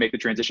sure as you make the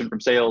transition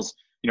from sales,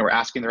 we're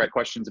asking the right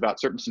questions about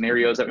certain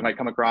scenarios that we might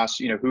come across,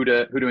 who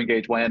to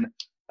engage when.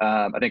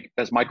 I think,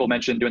 as Michael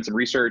mentioned, doing some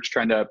research,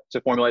 trying to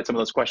formulate some of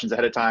those questions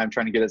ahead of time,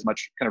 trying to get as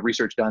much kind of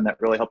research done that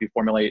really help you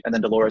formulate. And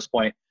then to Laura's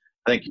point,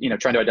 I think,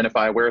 trying to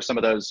identify where are some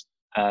of those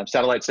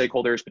satellite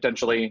stakeholders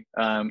potentially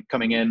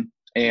coming in,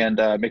 and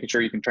making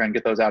sure you can try and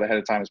get those out ahead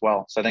of time as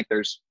well. So I think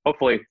there's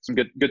hopefully some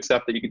good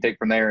stuff that you can take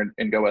from there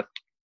and go with.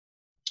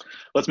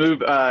 Let's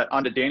move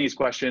on to Danny's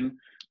question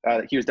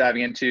that he was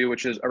diving into,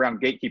 which is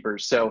around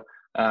gatekeepers. So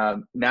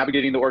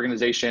navigating the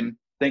organization,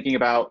 thinking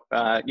about,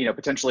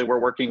 potentially we're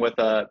working with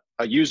a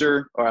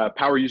user or a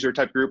power user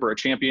type group or a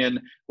champion.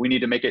 We need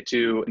to make it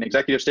to an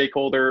executive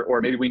stakeholder,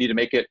 or maybe we need to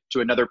make it to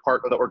another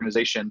part of the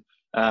organization.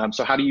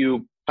 So how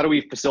do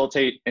we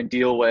facilitate and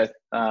deal with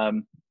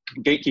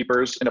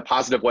gatekeepers in a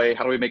positive way?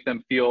 How do we make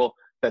them feel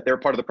that they're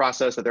part of the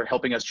process, that they're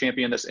helping us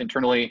champion this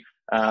internally?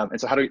 And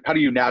so how do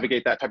you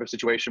navigate that type of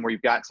situation where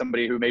you've got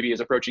somebody who maybe is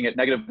approaching it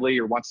negatively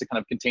or wants to kind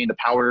of contain the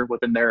power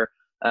within their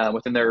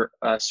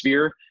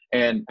sphere?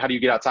 And how do you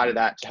get outside of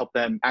that to help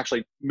them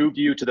actually move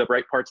you to the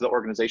right parts of the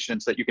organization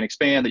so that you can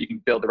expand, that you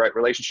can build the right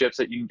relationships,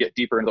 that you can get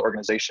deeper into the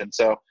organization?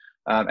 So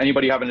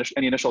anybody have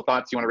any initial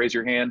thoughts? You want to raise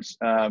your hand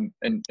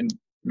and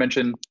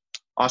mention?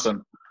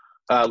 Awesome.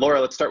 Laura,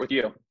 let's start with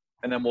you.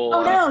 And then we'll.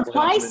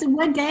 Twice in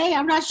one day.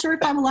 I'm not sure if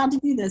I'm allowed to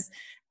do this.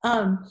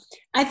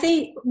 I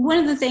think one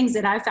of the things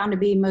that I found to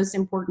be most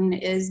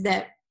important is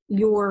that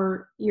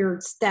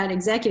that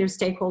executive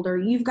stakeholder,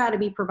 you've got to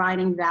be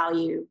providing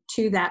value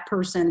to that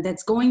person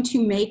that's going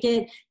to make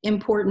it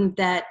important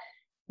that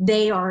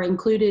they are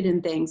included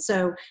in things.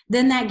 So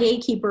then that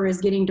gatekeeper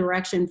is getting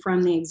direction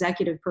from the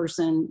executive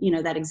person,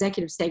 that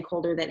executive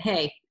stakeholder, that,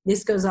 hey,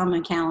 this goes on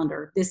my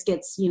calendar. This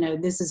gets,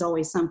 this is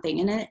always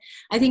something. And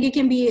I think it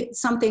can be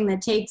something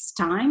that takes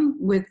time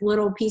with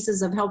little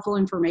pieces of helpful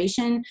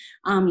information.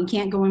 You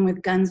can't go in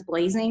with guns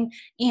blazing.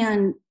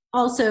 And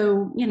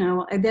also,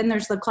 then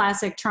there's the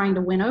classic trying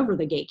to win over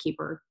the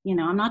gatekeeper.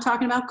 I'm not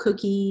talking about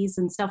cookies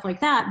and stuff like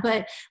that,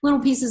 but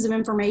little pieces of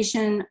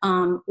information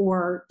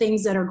or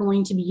things that are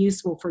going to be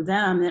useful for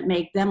them that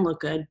make them look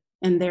good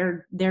and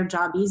their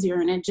job easier.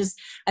 And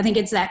I think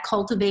it's that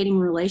cultivating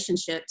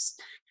relationships.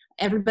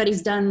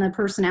 Everybody's done the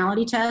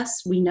personality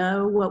test. We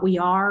know what we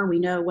are. We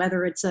know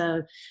whether it's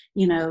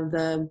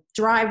the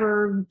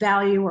driver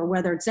value or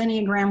whether it's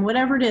Enneagram,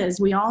 whatever it is,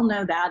 we all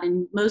know that.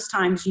 And most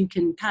times you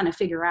can kind of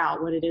figure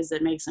out what it is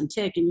that makes them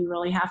tick. And you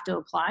really have to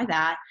apply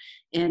that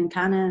and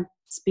kind of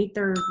speak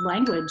their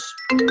language.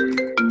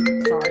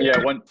 Sorry.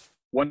 Yeah.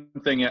 One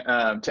thing to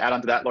add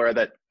on to that, Laura,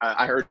 that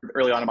I heard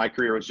early on in my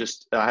career was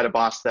just, I had a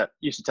boss that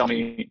used to tell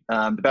me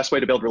the best way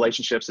to build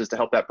relationships is to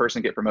help that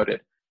person get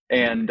promoted.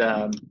 And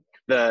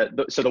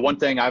so the one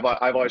thing I've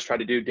always tried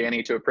to do,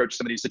 Danny, to approach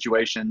some of these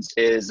situations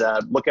is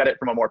look at it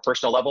from a more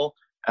personal level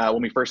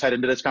when we first head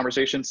into this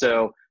conversation.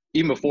 So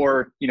even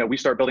before, we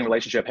start building a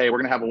relationship, hey, we're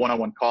going to have a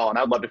one-on-one call, and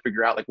I'd love to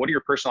figure out, like, what are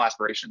your personal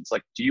aspirations?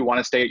 Like, do you want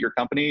to stay at your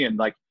company? And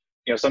like,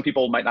 some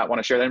people might not want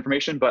to share that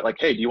information, but like,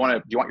 hey, do you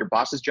want your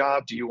boss's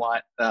job? Do you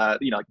want,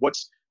 like,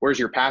 where's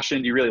your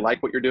passion? Do you really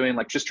like what you're doing?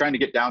 Like, just trying to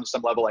get down to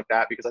some level like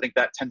that, because I think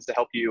that tends to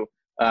help you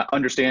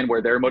understand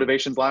where their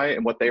motivations lie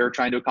and what they are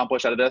trying to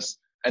accomplish out of this.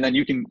 And then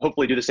you can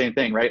hopefully do the same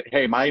thing, right?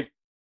 Hey, my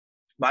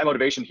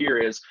motivation here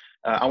is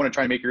I want to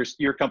try and make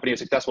your company as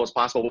successful as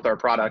possible with our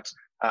product.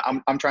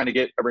 I'm trying to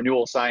get a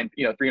renewal signed,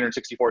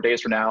 364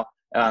 days from now.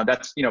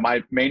 That's,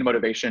 my main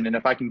motivation. And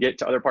if I can get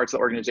to other parts of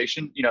the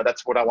organization,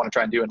 that's what I want to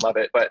try and do and love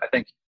it. But I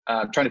think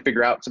trying to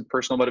figure out some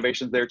personal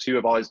motivations there too.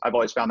 I've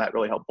always found that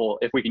really helpful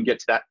if we can get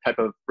to that type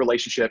of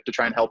relationship to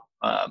try and help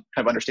kind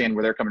of understand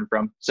where they're coming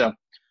from. So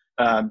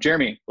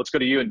Jeremy, let's go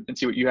to you and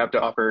see what you have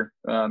to offer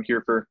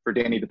here for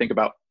Danny to think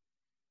about.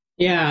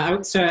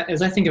 Yeah, so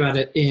as I think about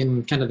it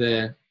in kind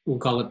of we'll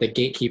call it the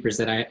gatekeepers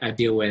that I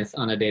deal with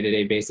on a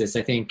day-to-day basis,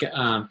 I think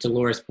to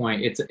Laura's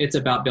point, it's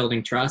about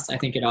building trust. I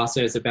think it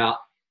also is about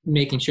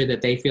making sure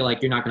that they feel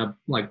like you're not going to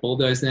like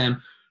bulldoze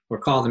them or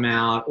call them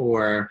out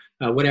or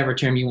whatever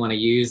term you want to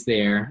use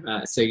there.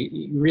 So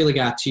you really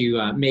got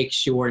to make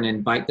sure and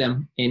invite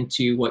them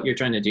into what you're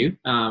trying to do.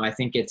 I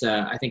think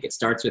it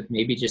starts with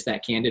maybe just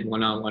that candid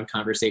one-on-one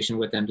conversation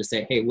with them to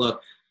say, hey,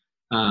 look,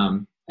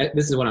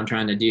 this is what I'm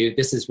trying to do.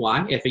 This is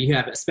why.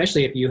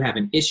 Especially if you have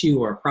an issue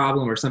or a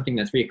problem or something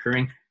that's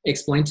reoccurring,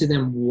 explain to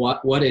them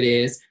what it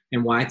is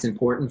and why it's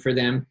important for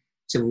them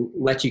to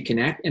let you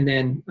connect. And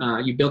then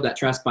you build that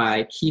trust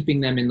by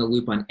keeping them in the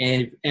loop on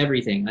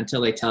everything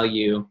until they tell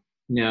you,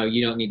 no,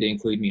 you don't need to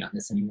include me on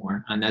this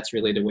anymore. And that's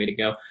really the way to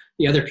go.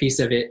 The other piece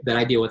of it that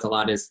I deal with a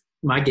lot is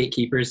my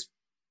gatekeepers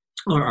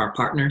or our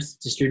partners,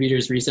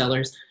 distributors,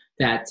 resellers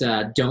that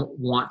don't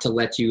want to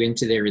let you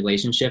into their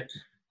relationship.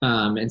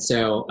 And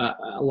so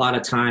a lot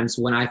of times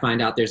when I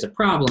find out there's a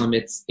problem,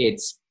 it's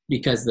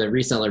because the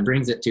reseller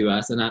brings it to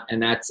us, and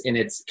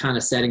it's kind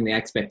of setting the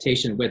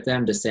expectation with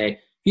them to say,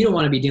 if you don't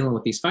want to be dealing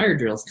with these fire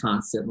drills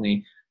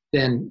constantly,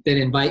 then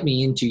invite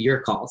me into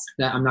your calls.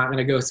 That I'm not going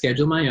to go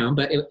schedule my own,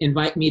 but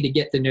invite me to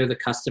get to know the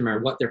customer,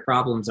 what their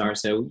problems are,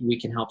 so we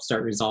can help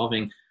start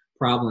resolving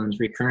problems,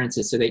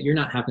 recurrences, so that you're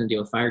not having to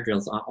deal with fire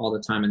drills all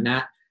the time. And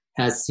that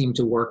has seemed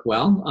to work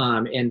well.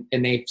 And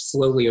they've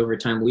slowly over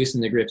time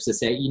loosened the grips to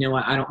say, you know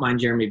what, I don't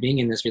mind Jeremy being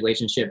in this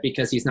relationship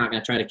because he's not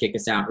going to try to kick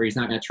us out, or he's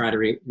not going to try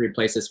to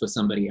replace us with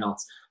somebody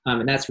else.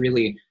 And that's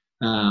really,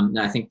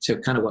 I think, to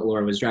kind of what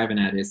Laura was driving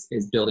at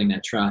is building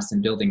that trust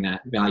and building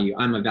that value.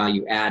 I'm a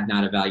value add,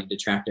 not a value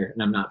detractor,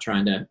 and I'm not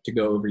trying to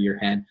go over your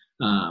head.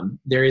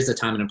 There is a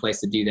time and a place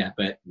to do that,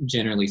 but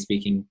generally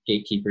speaking,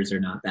 gatekeepers are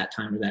not that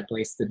time or that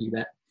place to do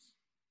that.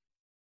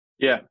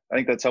 Yeah, I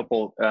think that's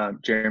helpful,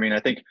 Jeremy. And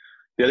I think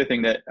the other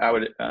thing that I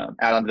would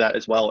add on to that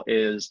as well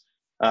is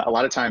a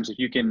lot of times if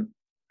you can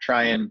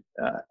try and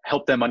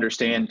help them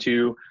understand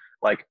too,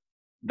 like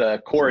the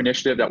core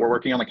initiative that we're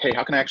working on, like, hey,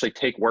 how can I actually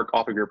take work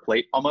off of your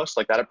plate, almost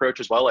like that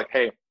approach as well. Like,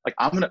 hey, like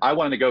I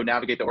wanted to go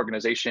navigate the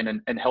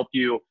organization and help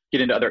you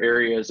get into other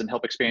areas and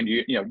help expand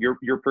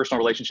your personal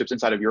relationships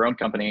inside of your own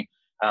company.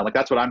 Like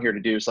that's what I'm here to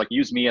do. So like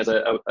use me as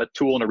a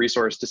tool and a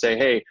resource to say,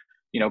 hey,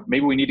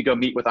 maybe we need to go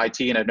meet with IT,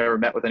 and I've never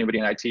met with anybody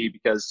in IT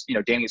because,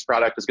 Danny's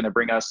product is going to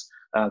bring us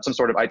some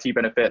sort of IT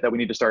benefit that we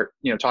need to start,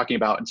 talking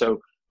about. And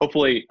so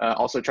hopefully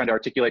also trying to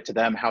articulate to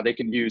them how they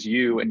can use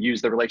you and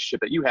use the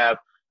relationship that you have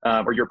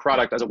or your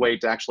product as a way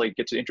to actually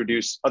get to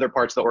introduce other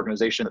parts of the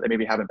organization that they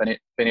maybe haven't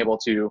been able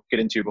to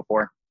get into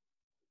before.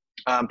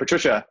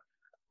 Patricia,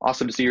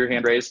 awesome to see your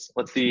hand raised.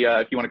 Let's see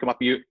if you want to come up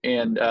mute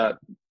and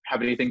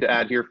have anything to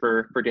add here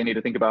for Danny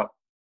to think about.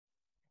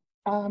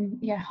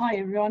 Yeah, hi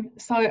everyone.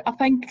 So I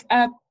think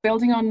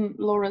building on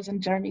Laura's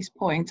and Jeremy's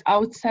point, I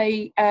would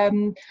say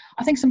I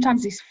think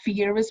sometimes this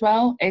fear as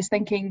well is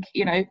thinking,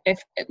 if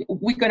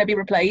we're going to be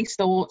replaced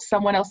or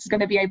someone else is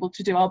going to be able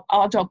to do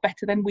our job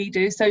better than we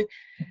do. So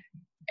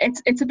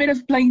it's a bit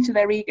of playing to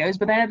their egos,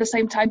 but then at the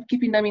same time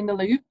keeping them in the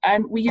loop.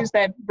 And we use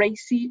their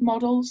RACI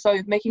model, so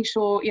making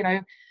sure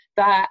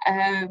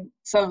that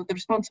so the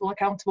responsible,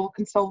 accountable,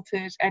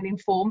 consulted, and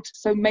informed.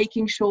 So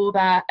making sure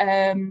that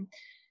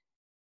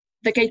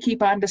the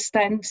gatekeeper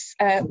understands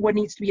what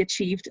needs to be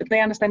achieved.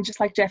 They understand,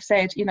 just like Jeff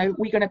said,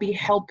 we're going to be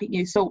helping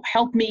you. So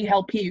help me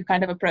help you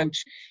kind of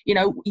approach. You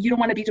don't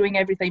want to be doing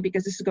everything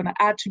because this is going to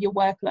add to your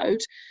workload.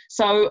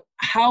 So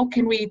how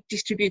can we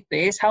distribute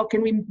this? How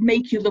can we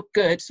make you look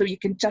good so you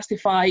can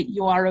justify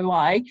your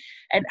ROI?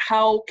 And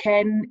how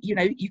can,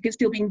 you can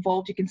still be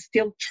involved, you can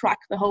still track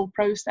the whole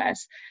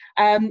process.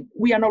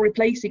 We are not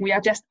replacing, we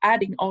are just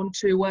adding on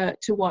to what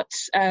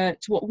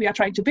we are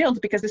trying to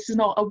build, because this is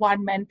not a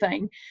one-man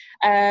thing.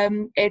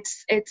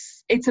 It's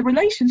a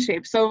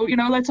relationship. So,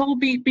 let's all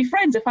be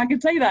friends, if I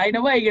could say that in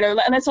a way,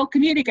 let's all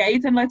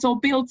communicate and let's all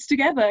build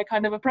together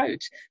kind of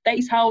approach. That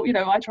is how,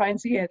 I try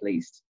and see it at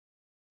least.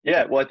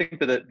 Yeah, well, I think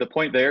that the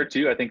point there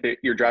too, I think that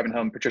you're driving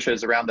home, Patricia,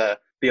 is around the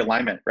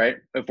alignment, right?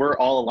 If we're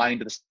all aligning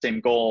to the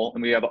same goal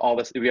and we have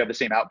the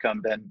same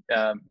outcome, then,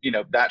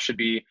 that should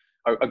be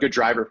a good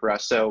driver for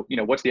us. So,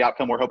 what's the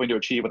outcome we're hoping to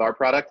achieve with our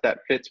product that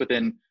fits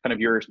within kind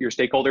of your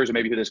stakeholders, or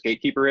maybe who this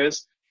gatekeeper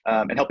is,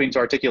 and helping to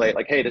articulate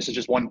like, hey, this is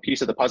just one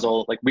piece of the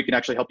puzzle. Like we can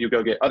actually help you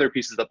go get other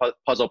pieces of the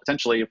puzzle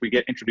potentially if we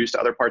get introduced to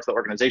other parts of the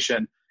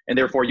organization, and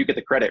therefore you get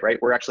the credit, right?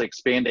 We're actually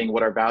expanding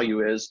what our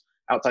value is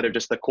outside of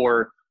just the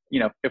core.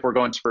 If we're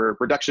going for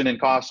reduction in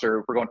cost or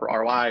if we're going for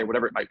ROI,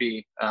 whatever it might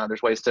be,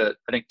 there's ways to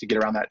get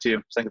around that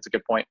too. So I think it's a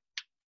good point.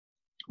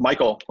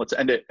 Michael, let's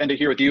end it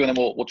here with you, and then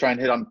we'll try and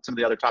hit on some of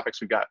the other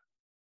topics we've got.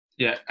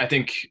 Yeah, I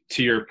think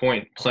to your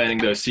point, planting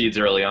those seeds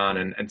early on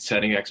and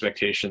setting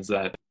expectations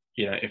that,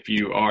 if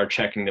you are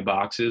checking the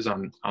boxes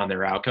on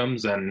their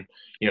outcomes, then,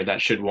 that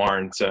should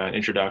warrant an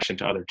introduction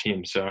to other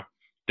teams. So I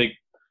think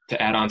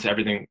to add on to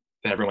everything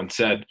that everyone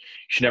said, you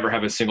should never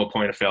have a single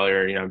point of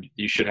failure.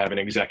 You should have an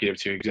executive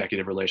to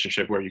executive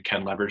relationship where you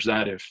can leverage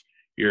that if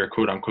your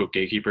quote unquote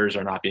gatekeepers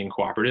are not being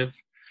cooperative.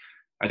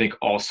 I think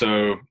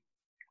also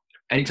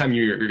anytime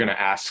you're going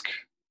to ask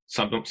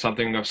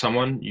something of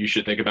someone, you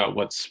should think about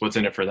what's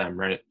in it for them,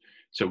 right?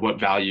 So what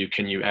value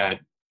can you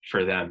add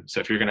for them? So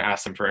if you're going to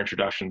ask them for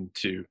introduction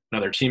to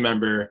another team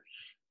member,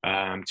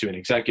 to an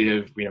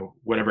executive,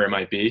 whatever it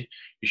might be,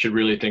 you should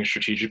really think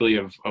strategically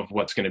of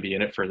what's going to be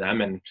in it for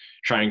them and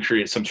try and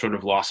create some sort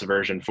of loss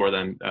aversion for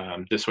them.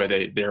 This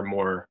way they're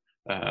more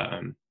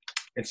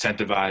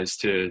incentivized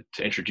to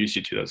introduce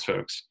you to those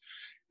folks.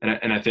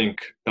 And I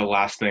think the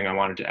last thing I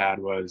wanted to add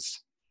was,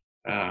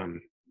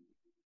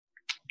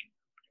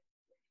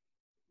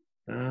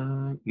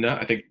 no,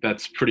 I think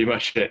that's pretty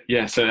much it.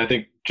 Yeah. So I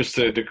think just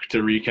to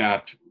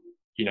recap,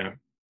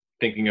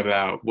 thinking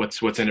about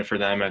what's in it for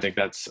them, I think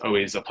that's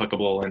always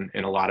applicable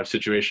in a lot of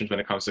situations when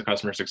it comes to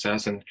customer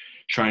success, and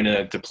trying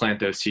to plant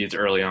those seeds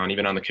early on,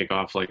 even on the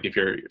kickoff. Like if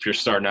you're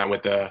starting out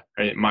with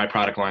my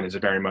product line is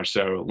very much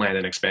so land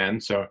and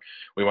expand. So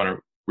we want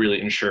to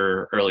really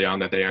ensure early on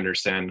that they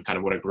understand kind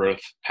of what a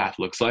growth path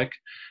looks like,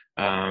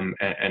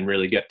 and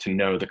really get to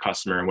know the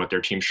customer and what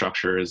their team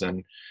structure is,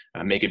 and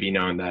make it be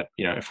known that,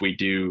 if we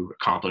do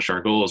accomplish our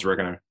goals, we're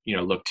going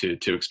to, look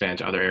to expand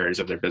to other areas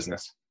of their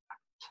business.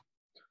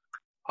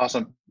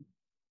 Awesome.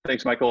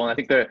 Thanks, Michael. And I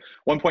think the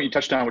one point you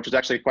touched on, which was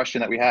actually a question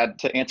that we had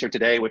to answer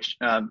today, which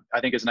I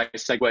think is a nice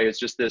segue, is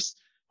just this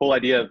whole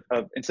idea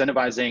of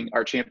incentivizing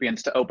our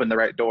champions to open the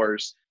right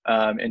doors.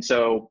 And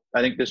so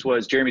I think this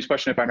was Jeremy's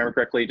question, if I remember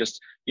correctly, just,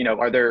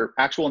 are there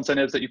actual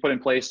incentives that you put in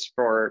place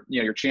for,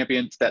 your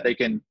champions that they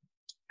can,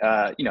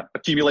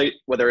 accumulate,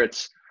 whether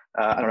it's,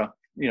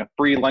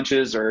 free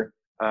lunches or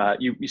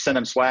you send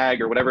them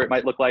swag or whatever it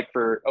might look like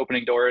for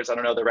opening doors. I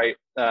don't know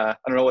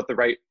what the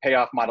right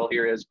payoff model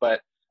here is, but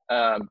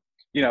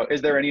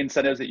is there any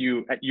incentives that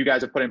you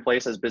guys have put in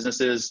place as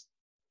businesses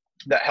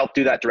that help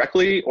do that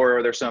directly, or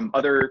are there some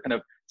other kind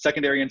of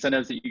secondary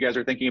incentives that you guys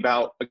are thinking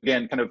about?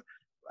 Again, kind of,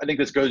 I think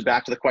this goes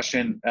back to the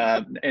question,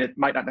 and it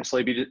might not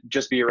necessarily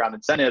just be around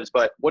incentives,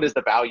 but what is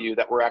the value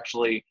that we're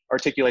actually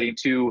articulating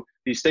to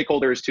these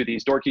stakeholders, to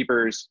these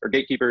doorkeepers or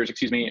gatekeepers,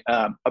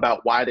 about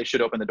why they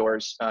should open the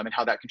doors, and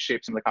how that can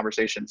shape some of the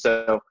conversation.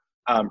 So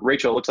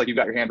Rachel, looks like you've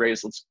got your hand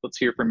raised. Let's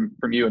hear from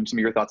you and some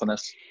of your thoughts on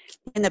this.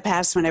 In the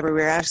past, whenever we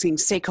were asking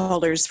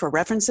stakeholders for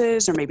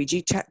references or maybe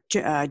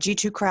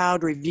G2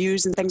 crowd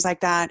reviews and things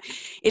like that,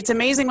 it's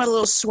amazing what a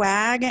little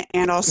swag,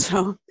 and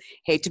also,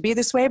 hate to be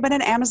this way, but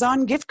an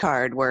Amazon gift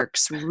card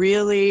works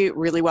really,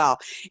 really well.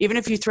 Even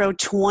if you throw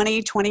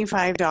 $20,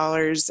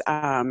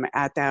 $25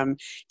 at them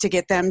to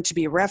get them to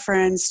be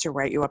referenced, to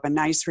write you up a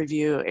nice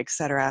review,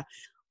 etc.,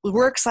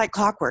 works like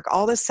clockwork.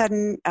 All of a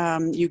sudden,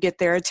 you get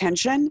their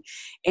attention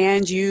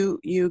and you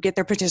get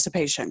their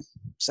participation.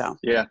 So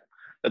yeah,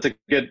 that's a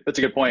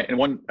good point. And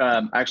one,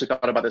 I actually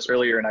thought about this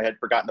earlier and I had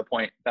forgotten the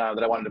point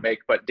that I wanted to make.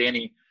 But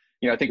Danny,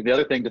 I think the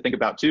other thing to think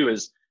about too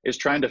is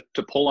trying to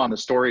pull on the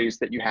stories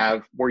that you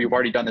have where you've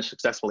already done this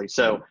successfully.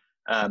 So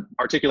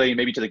articulating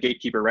maybe to the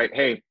gatekeeper, right?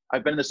 Hey,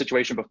 I've been in this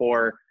situation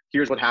before.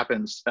 Here's what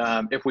happens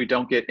if we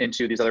don't get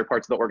into these other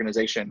parts of the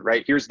organization,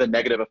 right? Here's the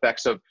negative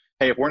effects of,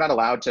 hey, if we're not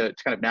allowed to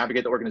kind of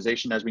navigate the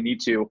organization as we need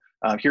to,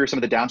 here are some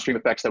of the downstream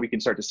effects that we can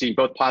start to see,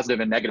 both positive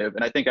and negative.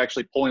 And I think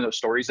actually pulling those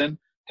stories in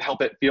to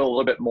help it feel a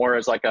little bit more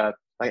as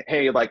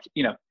hey,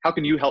 how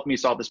can you help me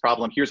solve this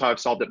problem? Here's how I've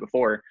solved it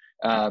before.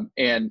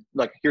 And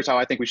here's how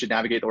I think we should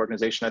navigate the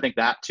organization. I think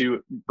that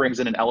too brings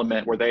in an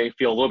element where they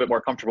feel a little bit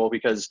more comfortable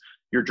because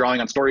you're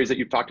drawing on stories that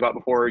you've talked about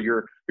before.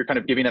 You're kind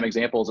of giving them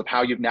examples of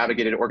how you've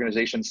navigated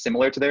organizations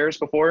similar to theirs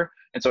before.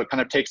 And so it kind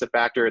of takes the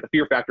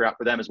fear factor out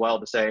for them as well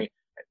to say,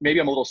 maybe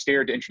I'm a little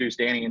scared to introduce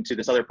Danny into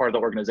this other part of the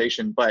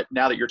organization, but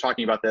now that you're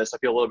talking about this, I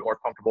feel a little bit more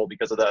comfortable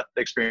because of the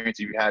experience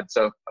you had.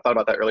 So I thought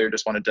about that earlier.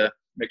 Just wanted to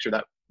make sure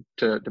that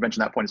to mention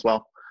that point as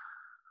well.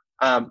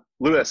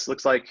 Luis,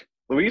 looks like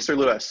Luis or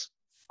Lewis?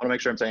 I want to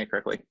make sure I'm saying it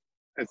correctly.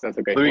 That's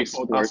okay. Luis,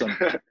 awesome.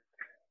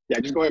 Yeah,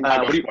 just going back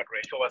on what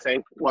Rachel was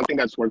saying, one thing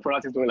that's worked for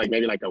us is doing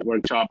maybe a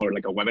workshop or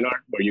a webinar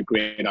where you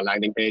create a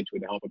landing page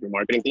with the help of your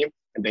marketing team,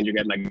 and then you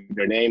get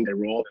their name, their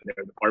role, and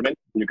their department.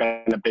 You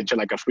kind of pitch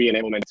a free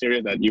enablement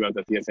series that you as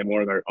the CSM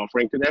org are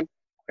offering to them,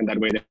 and that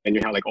way then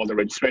you have all the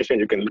registration.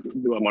 You can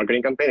do a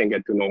marketing campaign and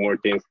get to know more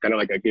teams, kind of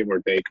like a give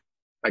or take.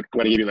 I'm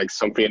going to give you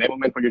some free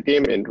enablement for your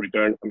team. In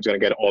return, I'm just going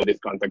to get all this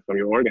contact from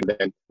your org and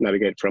then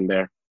navigate from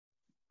there.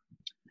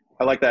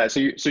 I like that. So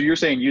you're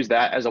saying use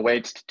that as a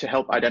way to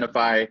help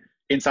identify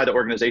inside the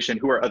organization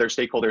who are other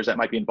stakeholders that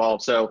might be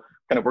involved. So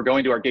kind of we're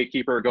going to our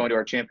gatekeeper, or going to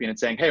our champion and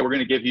saying, hey, we're going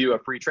to give you a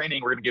free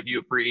training. We're going to give you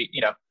a free,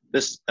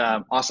 this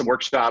awesome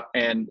workshop.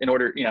 And in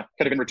order, kind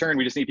of in return,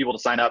 we just need people to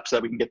sign up so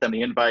that we can get them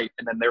the invite.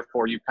 And then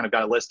therefore you've kind of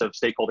got a list of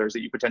stakeholders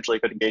that you potentially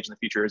could engage in the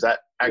future. Is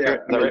that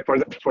accurate? Yeah,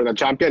 for the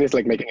champion, it's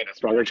like making it a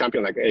stronger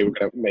champion. Like, hey, we're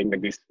going to make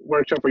like this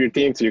workshop for your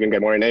team so you can get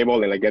more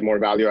enabled and like get more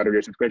value out of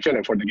your subscription.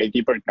 And for the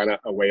gatekeeper, it's kind of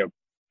a way of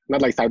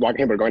not like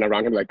sidewalking him, but going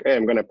around him like, hey,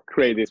 I'm going to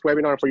create this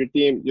webinar for your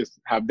team. Just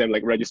have them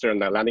like register on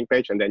the landing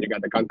page, and then you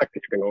got the contact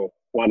and you can go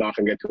one off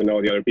and get to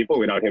know the other people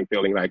without him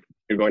feeling like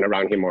you're going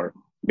around him or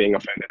being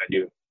offended that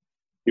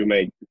you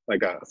made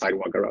like a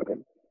sidewalk around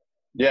him.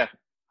 Yeah,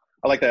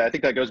 I like that. I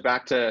think that goes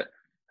back to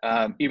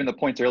even the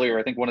points earlier.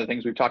 I think one of the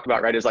things we've talked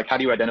about, right, is like, how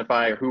do you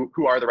identify who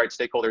are the right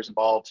stakeholders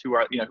involved? Who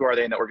are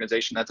they in the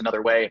organization? That's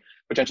another way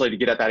potentially to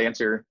get at that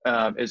answer,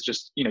 is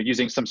just,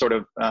 using some sort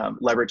of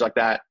leverage like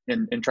that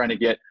and trying to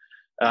get,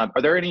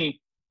 are there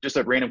any, just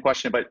a random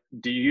question, but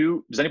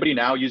does anybody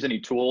now use any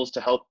tools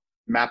to help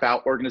map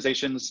out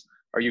organizations?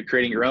 Are you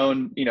creating your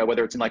own,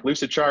 whether it's in like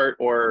Lucidchart,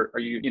 or are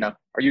you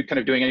kind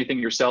of doing anything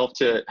yourself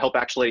to help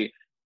actually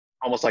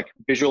almost like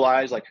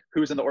visualize like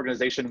who's in the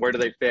organization, where do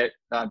they fit?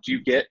 Do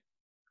you get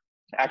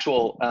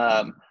actual,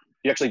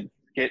 you actually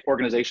get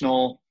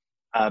organizational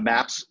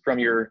maps from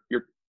your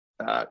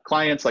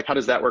clients? Like, how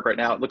does that work right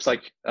now? It looks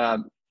like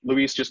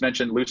Luis just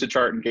mentioned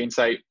Lucidchart and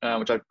Gainsight,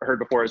 which I've heard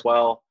before as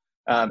well.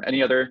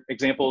 Any other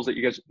examples that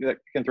you guys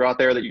can throw out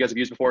there that you guys have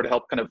used before to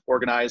help kind of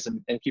organize and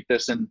keep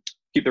this and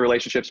keep the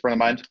relationships front of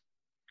mind?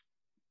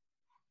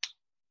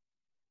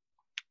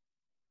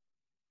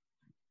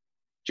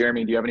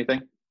 Jeremy, do you have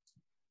anything?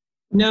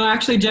 No,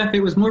 actually, Jeff,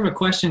 it was more of a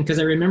question because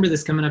I remember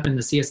this coming up in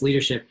the CS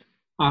Leadership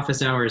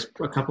Office Hours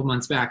a couple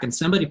months back, and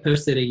somebody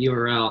posted a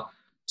URL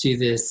to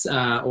this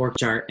org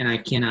chart, and I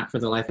cannot for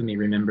the life of me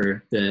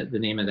remember the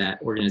name of that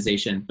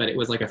organization, but it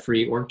was like a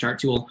free org chart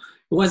tool.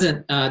 It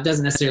wasn't,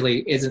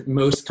 isn't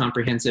most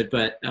comprehensive,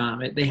 but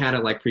they had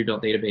a like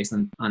pre-built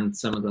database on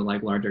some of the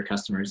like larger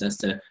customers as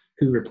to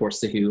who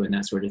reports to who and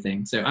that sort of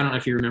thing. So I don't know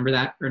if you remember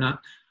that or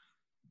not.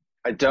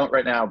 I don't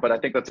right now, but I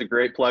think that's a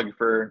great plug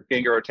for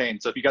Gain Grow Retain.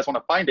 So if you guys want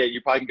to find it,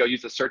 you probably can go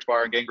use the search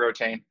bar in Gain Grow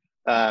Retain.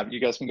 You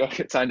guys can go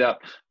get signed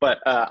up, but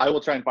I will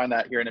try and find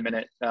that here in a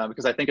minute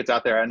because I think it's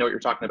out there. I know what you're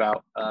talking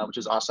about, which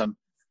is awesome.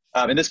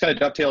 And this kind of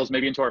dovetails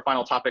maybe into our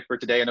final topic for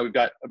today. I know we've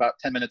got about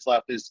 10 minutes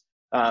left, is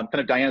kind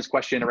of Diana's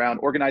question around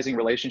organizing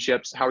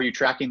relationships. How are you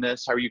tracking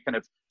this? How are you kind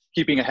of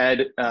keeping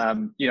ahead?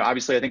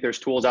 Obviously I think there's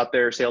tools out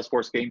there,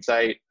 Salesforce,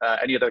 Gainsight,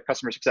 any other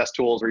customer success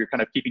tools where you're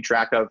kind of keeping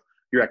track of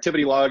your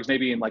activity logs,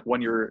 maybe in like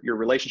when your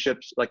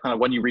relationships, like kind of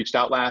when you reached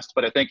out last.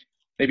 But I think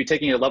maybe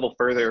taking it a level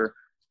further,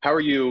 how are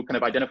you kind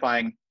of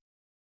identifying,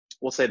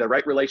 we'll say, the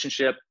right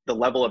relationship, the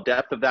level of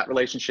depth of that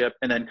relationship,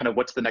 and then kind of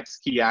what's the next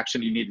key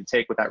action you need to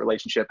take with that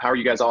relationship? How are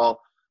you guys all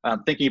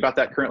thinking about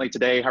that currently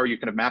today? How are you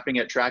kind of mapping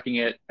it, tracking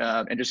it,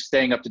 and just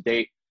staying up to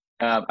date?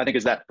 I think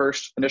is that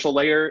first initial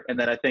layer. And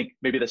then I think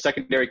maybe the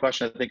secondary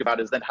question to think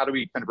about is then how do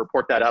we kind of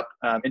report that up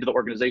into the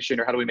organization,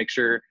 or how do we make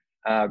sure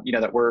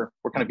that we're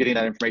kind of getting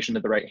that information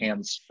to the right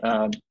hands?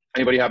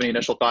 Anybody have any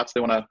initial thoughts?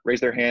 They want to raise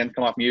their hand,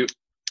 come off mute.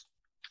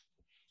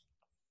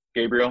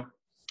 Gabriel,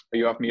 are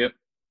you off mute?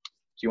 Do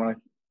you want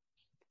to?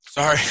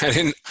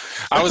 Sorry,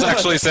 I was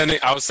actually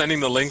sending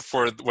the link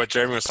for what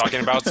Jeremy was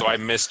talking about, so I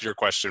missed your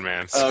question,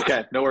 man.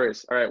 Okay, no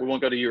worries. All right, we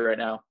won't go to you right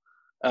now.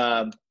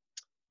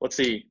 Let's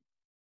see.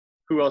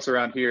 Who else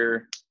around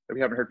here that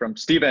we haven't heard from?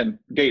 Steven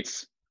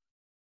Gates.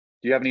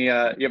 Do you have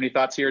any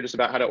thoughts here just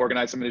about how to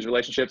organize some of these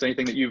relationships?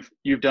 Anything that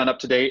you've done up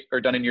to date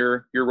or done in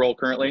your role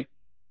currently?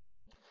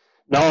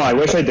 No, I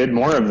wish I did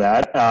more of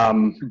that.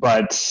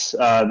 But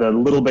the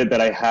little bit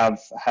that I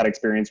have had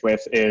experience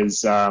with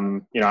is, at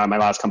my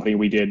last company,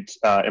 we did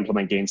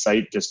implement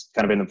Gainsight just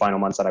kind of in the final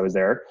months that I was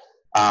there.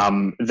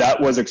 That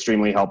was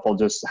extremely helpful,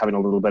 just having a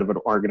little bit of an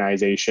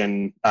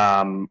organization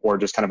or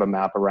just kind of a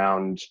map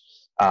around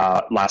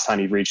last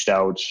time you reached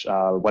out,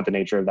 what the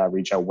nature of that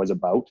reach out was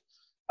about.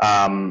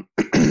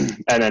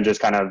 And then just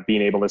kind of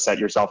being able to set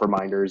yourself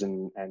reminders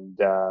and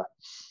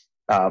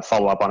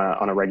follow up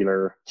on a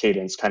regular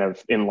cadence, kind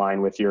of in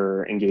line with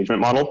your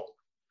engagement model.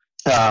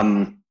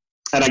 And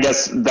I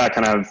guess that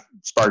kind of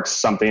sparks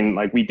something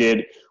like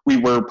we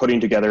were putting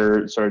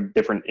together sort of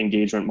different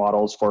engagement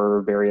models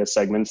for various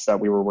segments that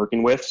we were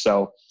working with.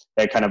 So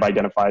it kind of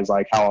identifies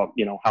like how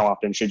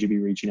often should you be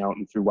reaching out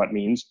and through what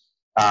means.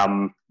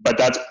 But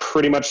that's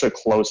pretty much the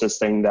closest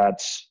thing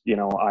that,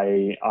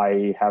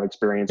 I have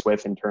experience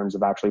with in terms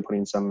of actually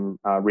putting some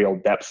real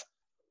depth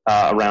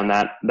around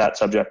that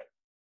subject.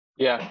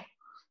 Yeah,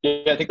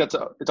 I think it's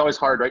always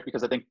hard, right?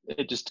 Because I think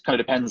it just kind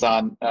of depends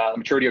on the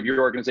maturity of your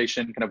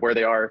organization, kind of where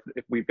they are.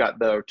 If we've got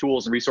the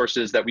tools and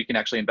resources that we can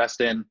actually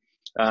invest in.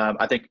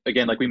 I think,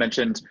 again, like we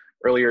mentioned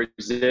earlier,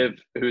 Ziv,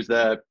 who's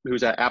at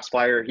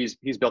AppsFlyer,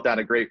 he's built out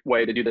a great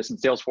way to do this in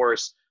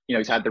Salesforce.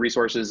 he's had the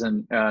resources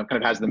and kind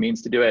of has the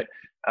means to do it.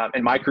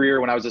 In my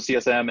career, when I was a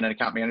CSM and an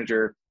account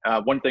manager,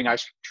 one thing I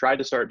tried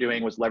to start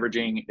doing was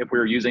leveraging, if we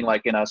were using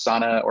like in a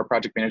Asana or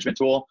project management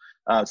tool,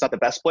 it's not the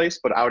best place,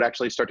 but I would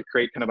actually start to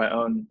create kind of my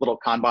own little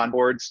Kanban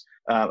boards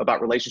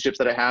about relationships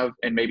that I have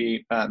and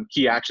maybe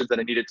key actions that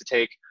I needed to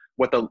take,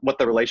 what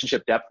the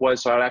relationship depth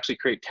was. So I would actually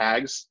create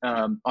tags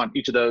on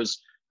each of those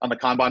on the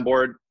Kanban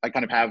board. I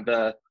kind of have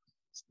the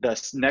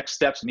next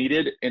steps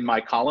needed in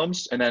my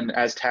columns. And then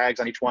as tags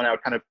on each one, I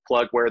would kind of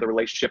plug where the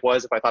relationship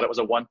was if I thought it was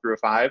a 1 through a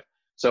 5.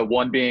 So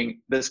 1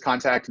 being this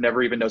contact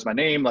never even knows my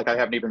name, like I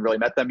haven't even really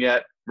met them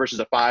yet, versus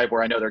a 5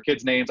 where I know their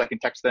kids' names, I can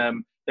text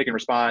them, they can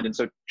respond. And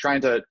so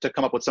trying to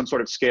come up with some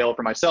sort of scale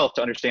for myself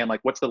to understand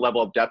like what's the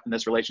level of depth in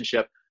this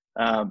relationship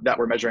that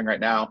we're measuring right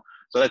now.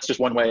 So that's just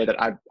one way that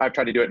I've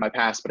tried to do it in my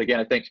past. But again,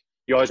 I think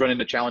you always run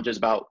into challenges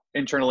about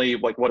internally,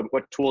 like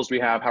what tools do we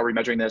have, how are we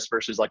measuring this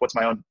versus like what's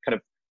my own kind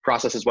of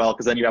process as well,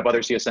 because then you have other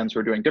CSMs who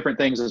are doing different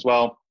things as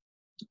well.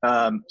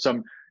 So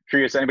I'm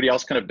curious, anybody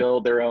else kind of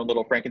build their own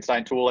little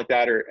Frankenstein tool like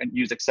that, or and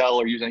use Excel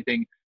or use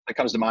anything that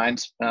comes to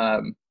mind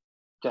to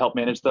help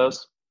manage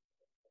those?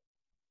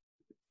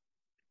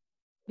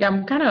 Yeah,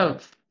 I'm kind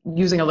of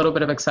using a little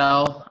bit of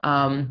Excel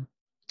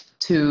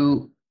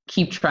to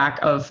keep track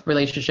of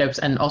relationships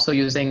and also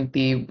using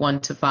the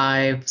 1 to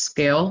 5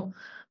 scale.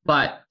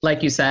 But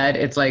like you said,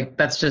 it's like,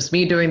 that's just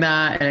me doing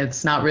that. And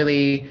it's not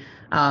really,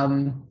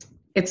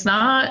 it's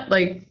not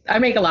like, I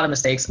make a lot of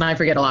mistakes and I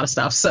forget a lot of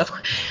stuff. So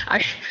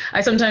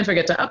I sometimes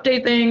forget to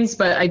update things,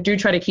 but I do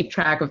try to keep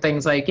track of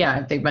things like,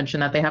 yeah, if they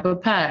mentioned that they have a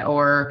pet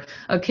or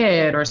a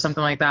kid or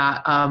something like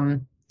that.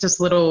 Just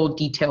little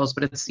details,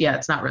 but it's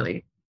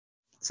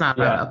not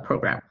a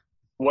program.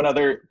 One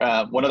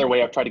other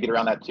way I've tried to get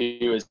around that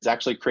too is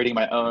actually creating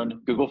my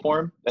own Google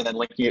form and then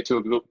linking it to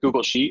a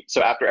Google sheet.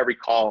 So after every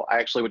call, I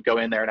actually would go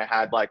in there and I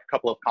had like a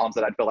couple of columns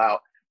that I'd fill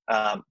out.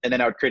 And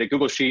then I would create a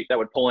Google sheet that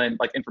would pull in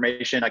like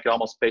information. I could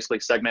almost basically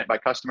segment by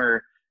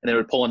customer, and then it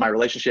would pull in my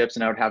relationships,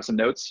 and I would have some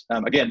notes.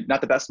 Again, not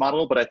the best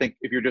model, but I think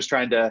if you're just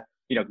trying to,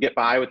 get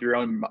by with your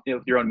own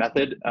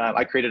method,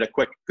 I created a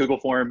quick Google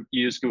form,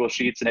 used Google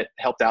Sheets, and it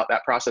helped out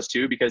that process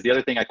too. Because the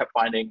other thing I kept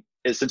finding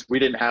is, since we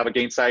didn't have a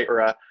Gainsight or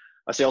a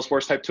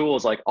Salesforce type tool,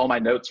 is like all my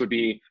notes would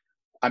be,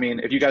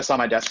 if you guys saw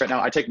my desk right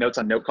now, I take notes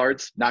on note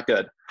cards. Not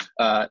good.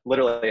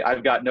 Literally,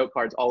 I've got note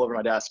cards all over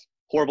my desk.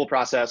 Horrible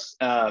process.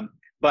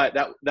 But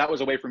that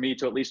was a way for me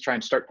to at least try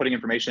and start putting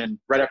information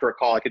right after a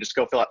call. I could just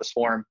go fill out this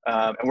form.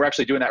 And we're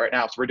actually doing that right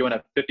now. So we're doing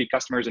a 50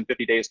 customers in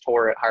 50 days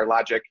tour at Higher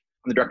Logic.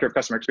 I'm the director of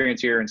customer experience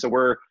here. And so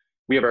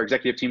we have our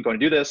executive team going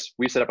to do this.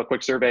 We set up a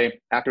quick survey.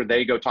 After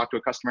they go talk to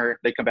a customer,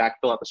 they come back,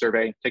 fill out the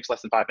survey. It takes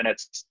less than 5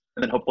 minutes.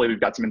 And then hopefully we've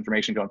got some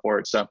information going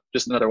forward. So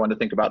just another one to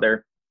think about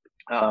there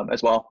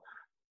as well.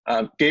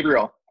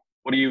 Gabriel,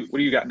 what do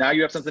you got? Now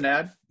you have something to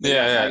add?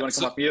 Yeah. You want to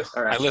come off mute?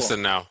 All right, I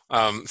listen now.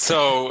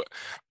 So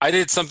I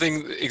did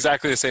something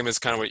exactly the same as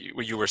kind of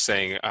what you were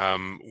saying.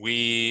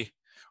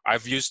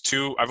 I've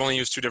only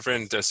used 2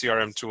 different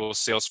CRM tools,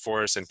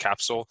 Salesforce and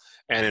Capsule.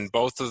 And in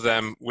both of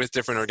them with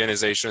different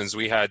organizations,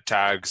 we had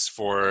tags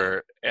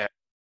for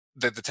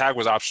the tag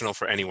was optional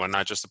for anyone,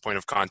 not just the point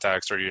of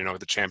contacts or,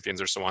 the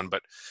champions or so on,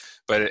 but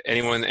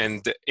anyone.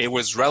 And it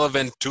was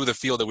relevant to the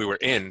field that we were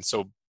in.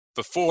 So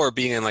before,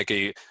 being in like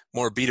a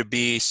more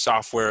B2B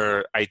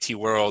software IT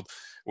world,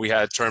 we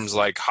had terms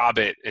like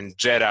Hobbit and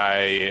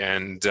Jedi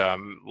and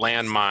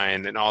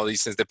landmine and all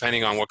these things,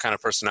 depending on what kind of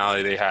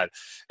personality they had.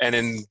 And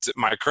in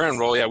my current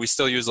role, we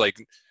still use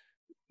like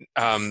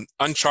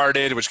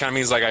uncharted, which kind of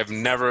means like I've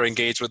never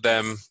engaged with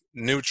them,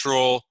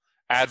 neutral,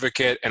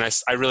 advocate, and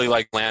I really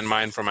like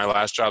landmine from my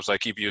last job, so I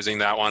keep using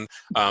that one.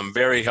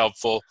 Very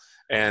helpful.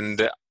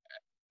 And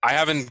I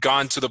haven't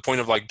gone to the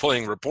point of like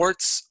pulling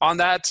reports on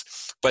that,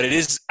 but it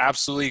is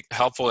absolutely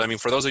helpful.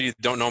 For those of you who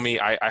don't know me,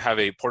 I have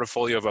a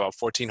portfolio of about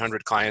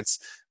 1,400 clients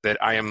that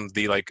I am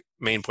the like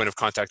main point of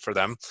contact for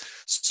them.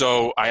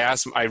 So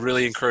I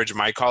really encourage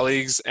my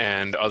colleagues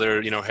and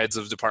other, heads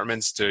of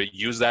departments to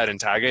use that and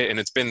tag it. And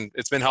it's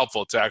been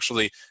helpful to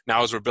actually,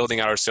 now as we're building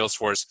out our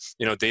Salesforce,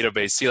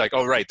 database, see like,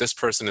 oh, right, this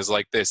person is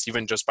like this,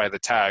 even just by the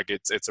tag,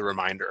 it's a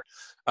reminder.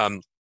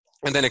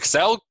 And then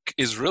Excel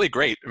is really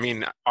great.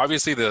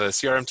 Obviously the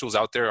CRM tools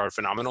out there are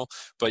phenomenal,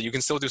 but you can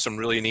still do some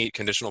really neat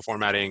conditional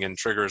formatting and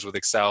triggers with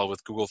Excel,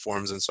 with Google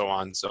Forms and so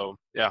on. So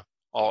yeah,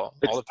 all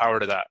the power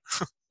to that.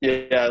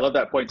 Yeah, I love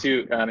that point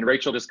too. And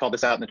Rachel just called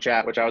this out in the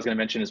chat, which I was going to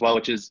mention as well,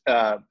 which is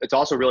it's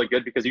also really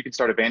good because you can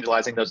start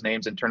evangelizing those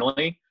names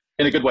internally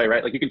in a good way,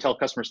 right? Like you can tell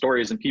customer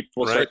stories and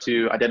people start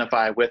to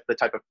identify with the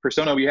type of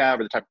persona we have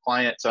or the type of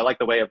client. So I like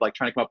the way of like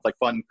trying to come up with like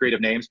fun,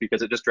 creative names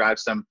because it just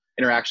drives some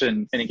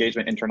interaction and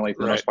engagement internally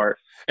for the most part.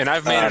 And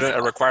I've made it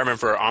a requirement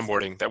for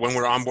onboarding that when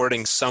we're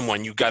onboarding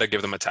someone, you got to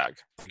give them a tag.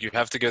 You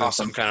have to give them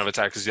some kind of a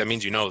tag because that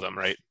means you know them,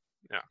 right?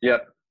 Yeah.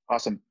 Yep.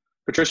 Awesome.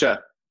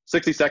 Patricia,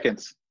 60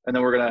 seconds, and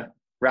then we're going to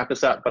wrap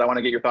this up, but I want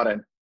to get your thought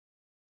in.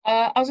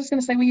 I was just going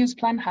to say we use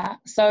PlanHat,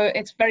 so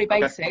it's very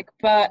basic,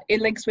 but it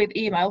links with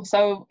email,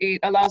 so it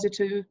allows you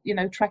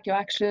to, track your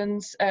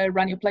actions,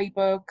 run your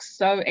playbooks.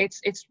 So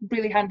it's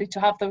really handy to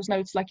have those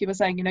notes, like you were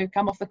saying.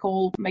 Come off the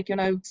call, make your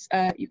notes.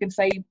 You can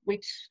say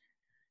which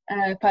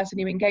person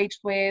you engaged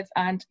with,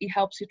 and it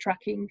helps you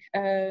tracking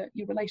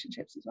your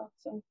relationships as well.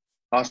 So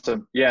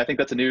awesome. Yeah, I think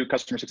that's a new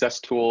customer success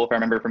tool, if I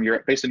remember, from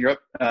Europe, based in Europe.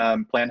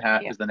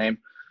 PlanHat is the name.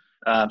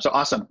 So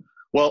awesome.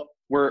 Well,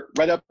 we're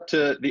right up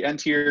to the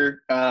end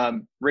here.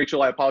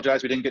 Rachel, I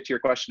apologize. We didn't get to your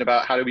question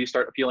about how do we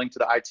start appealing to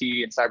the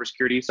IT and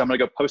cybersecurity. So I'm going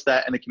to go post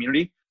that in the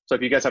community. So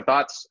if you guys have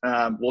thoughts,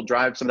 we'll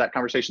drive some of that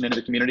conversation into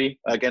the community.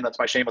 Again, that's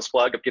my shameless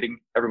plug of getting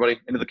everybody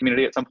into the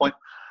community at some point.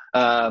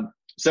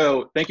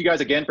 So thank you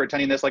guys again for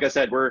attending this. Like I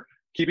said, we're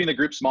keeping the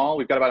group small.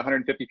 We've got about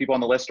 150 people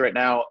on the list right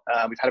now.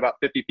 We've had about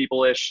 50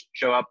 people-ish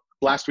show up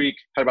last week,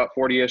 had about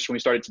 40-ish when we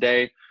started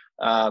today.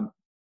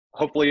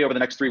 Hopefully over the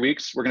next 3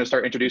 weeks, we're going to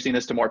start introducing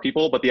this to more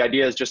people. But the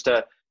idea is just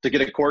to get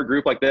a core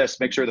group like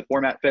this, make sure the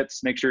format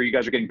fits, make sure you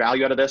guys are getting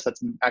value out of this.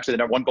 That's actually the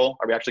number one goal.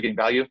 Are we actually getting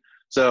value?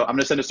 So I'm going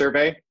to send a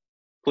survey.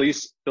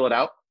 Please fill it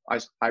out.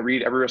 I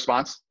read every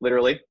response,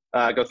 literally,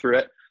 go through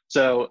it.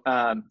 So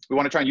we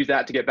want to try and use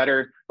that to get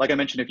better. Like I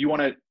mentioned, if you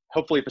want to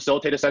hopefully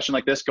facilitate a session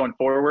like this going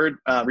forward,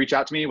 reach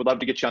out to me. We'd love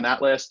to get you on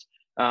that list.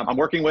 I'm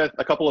working with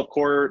a couple of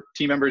core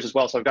team members as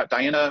well. So I've got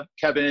Diana,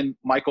 Kevin,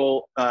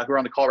 Michael, who are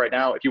on the call right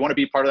now. If you want to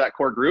be part of that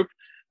core group,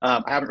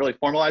 I haven't really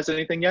formalized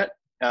anything yet.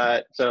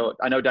 So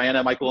I know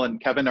Diana, Michael,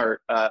 and Kevin are,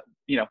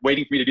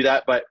 waiting for me to do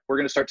that, but we're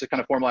going to start to kind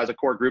of formalize a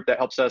core group that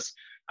helps us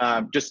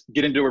just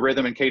get into a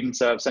rhythm and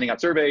cadence of sending out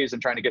surveys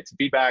and trying to get some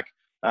feedback,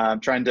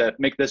 trying to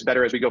make this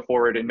better as we go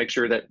forward and make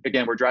sure that,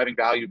 again, we're driving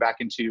value back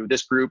into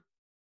this group,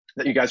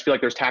 that you guys feel like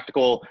there's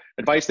tactical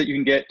advice that you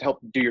can get to help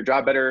do your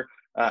job better,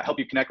 help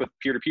you connect with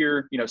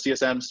peer-to-peer,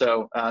 CSM.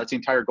 So it's the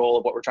entire goal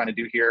of what we're trying to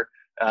do here.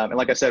 And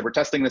like I said, we're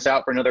testing this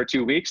out for another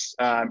 2 weeks.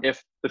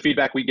 If the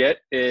feedback we get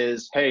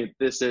is, hey,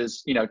 this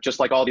is, just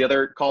like all the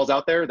other calls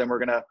out there, then we're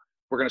gonna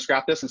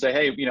scrap this and say,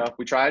 hey,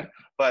 we tried,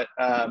 but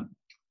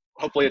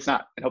hopefully it's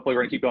not, and hopefully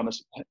we're gonna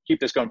keep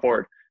this going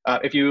forward.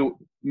 If you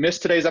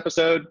missed today's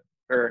episode,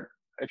 or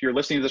if you're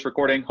listening to this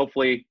recording,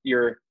 hopefully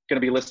you're going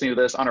to be listening to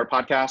this on our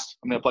podcast.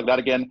 I'm going to plug that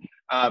again.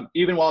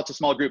 Even while it's a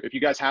small group, if you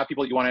guys have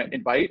people you want to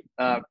invite,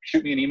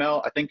 shoot me an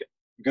email. I think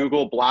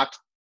Google blocked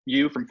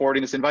you from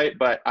forwarding this invite,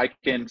 but I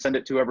can send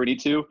it to whoever you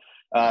need to.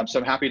 So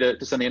I'm happy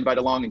to send the invite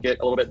along and get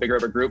a little bit bigger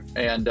of a group.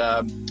 And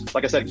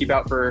like I said, keep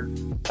out for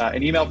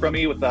an email from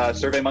me with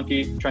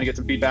SurveyMonkey, trying to get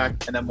some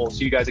feedback. And then we'll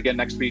see you guys again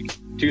next week,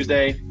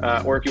 Tuesday.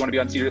 Or if you want to be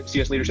on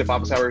CS Leadership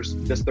Office Hours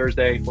this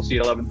Thursday, we'll see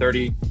you at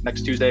 11:30.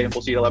 Next Tuesday, and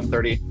we'll see you at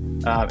 11:30.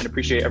 And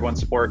appreciate everyone's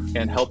support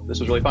and help. This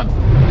was really fun.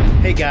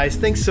 Hey guys,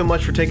 thanks so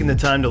much for taking the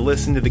time to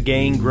listen to the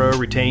Gain, Grow,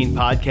 Retain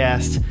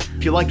podcast.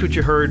 If you liked what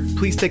you heard,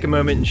 please take a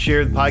moment and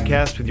share the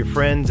podcast with your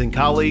friends and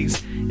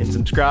colleagues and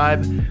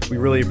subscribe. We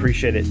really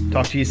appreciate it.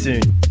 Talk to you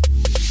soon.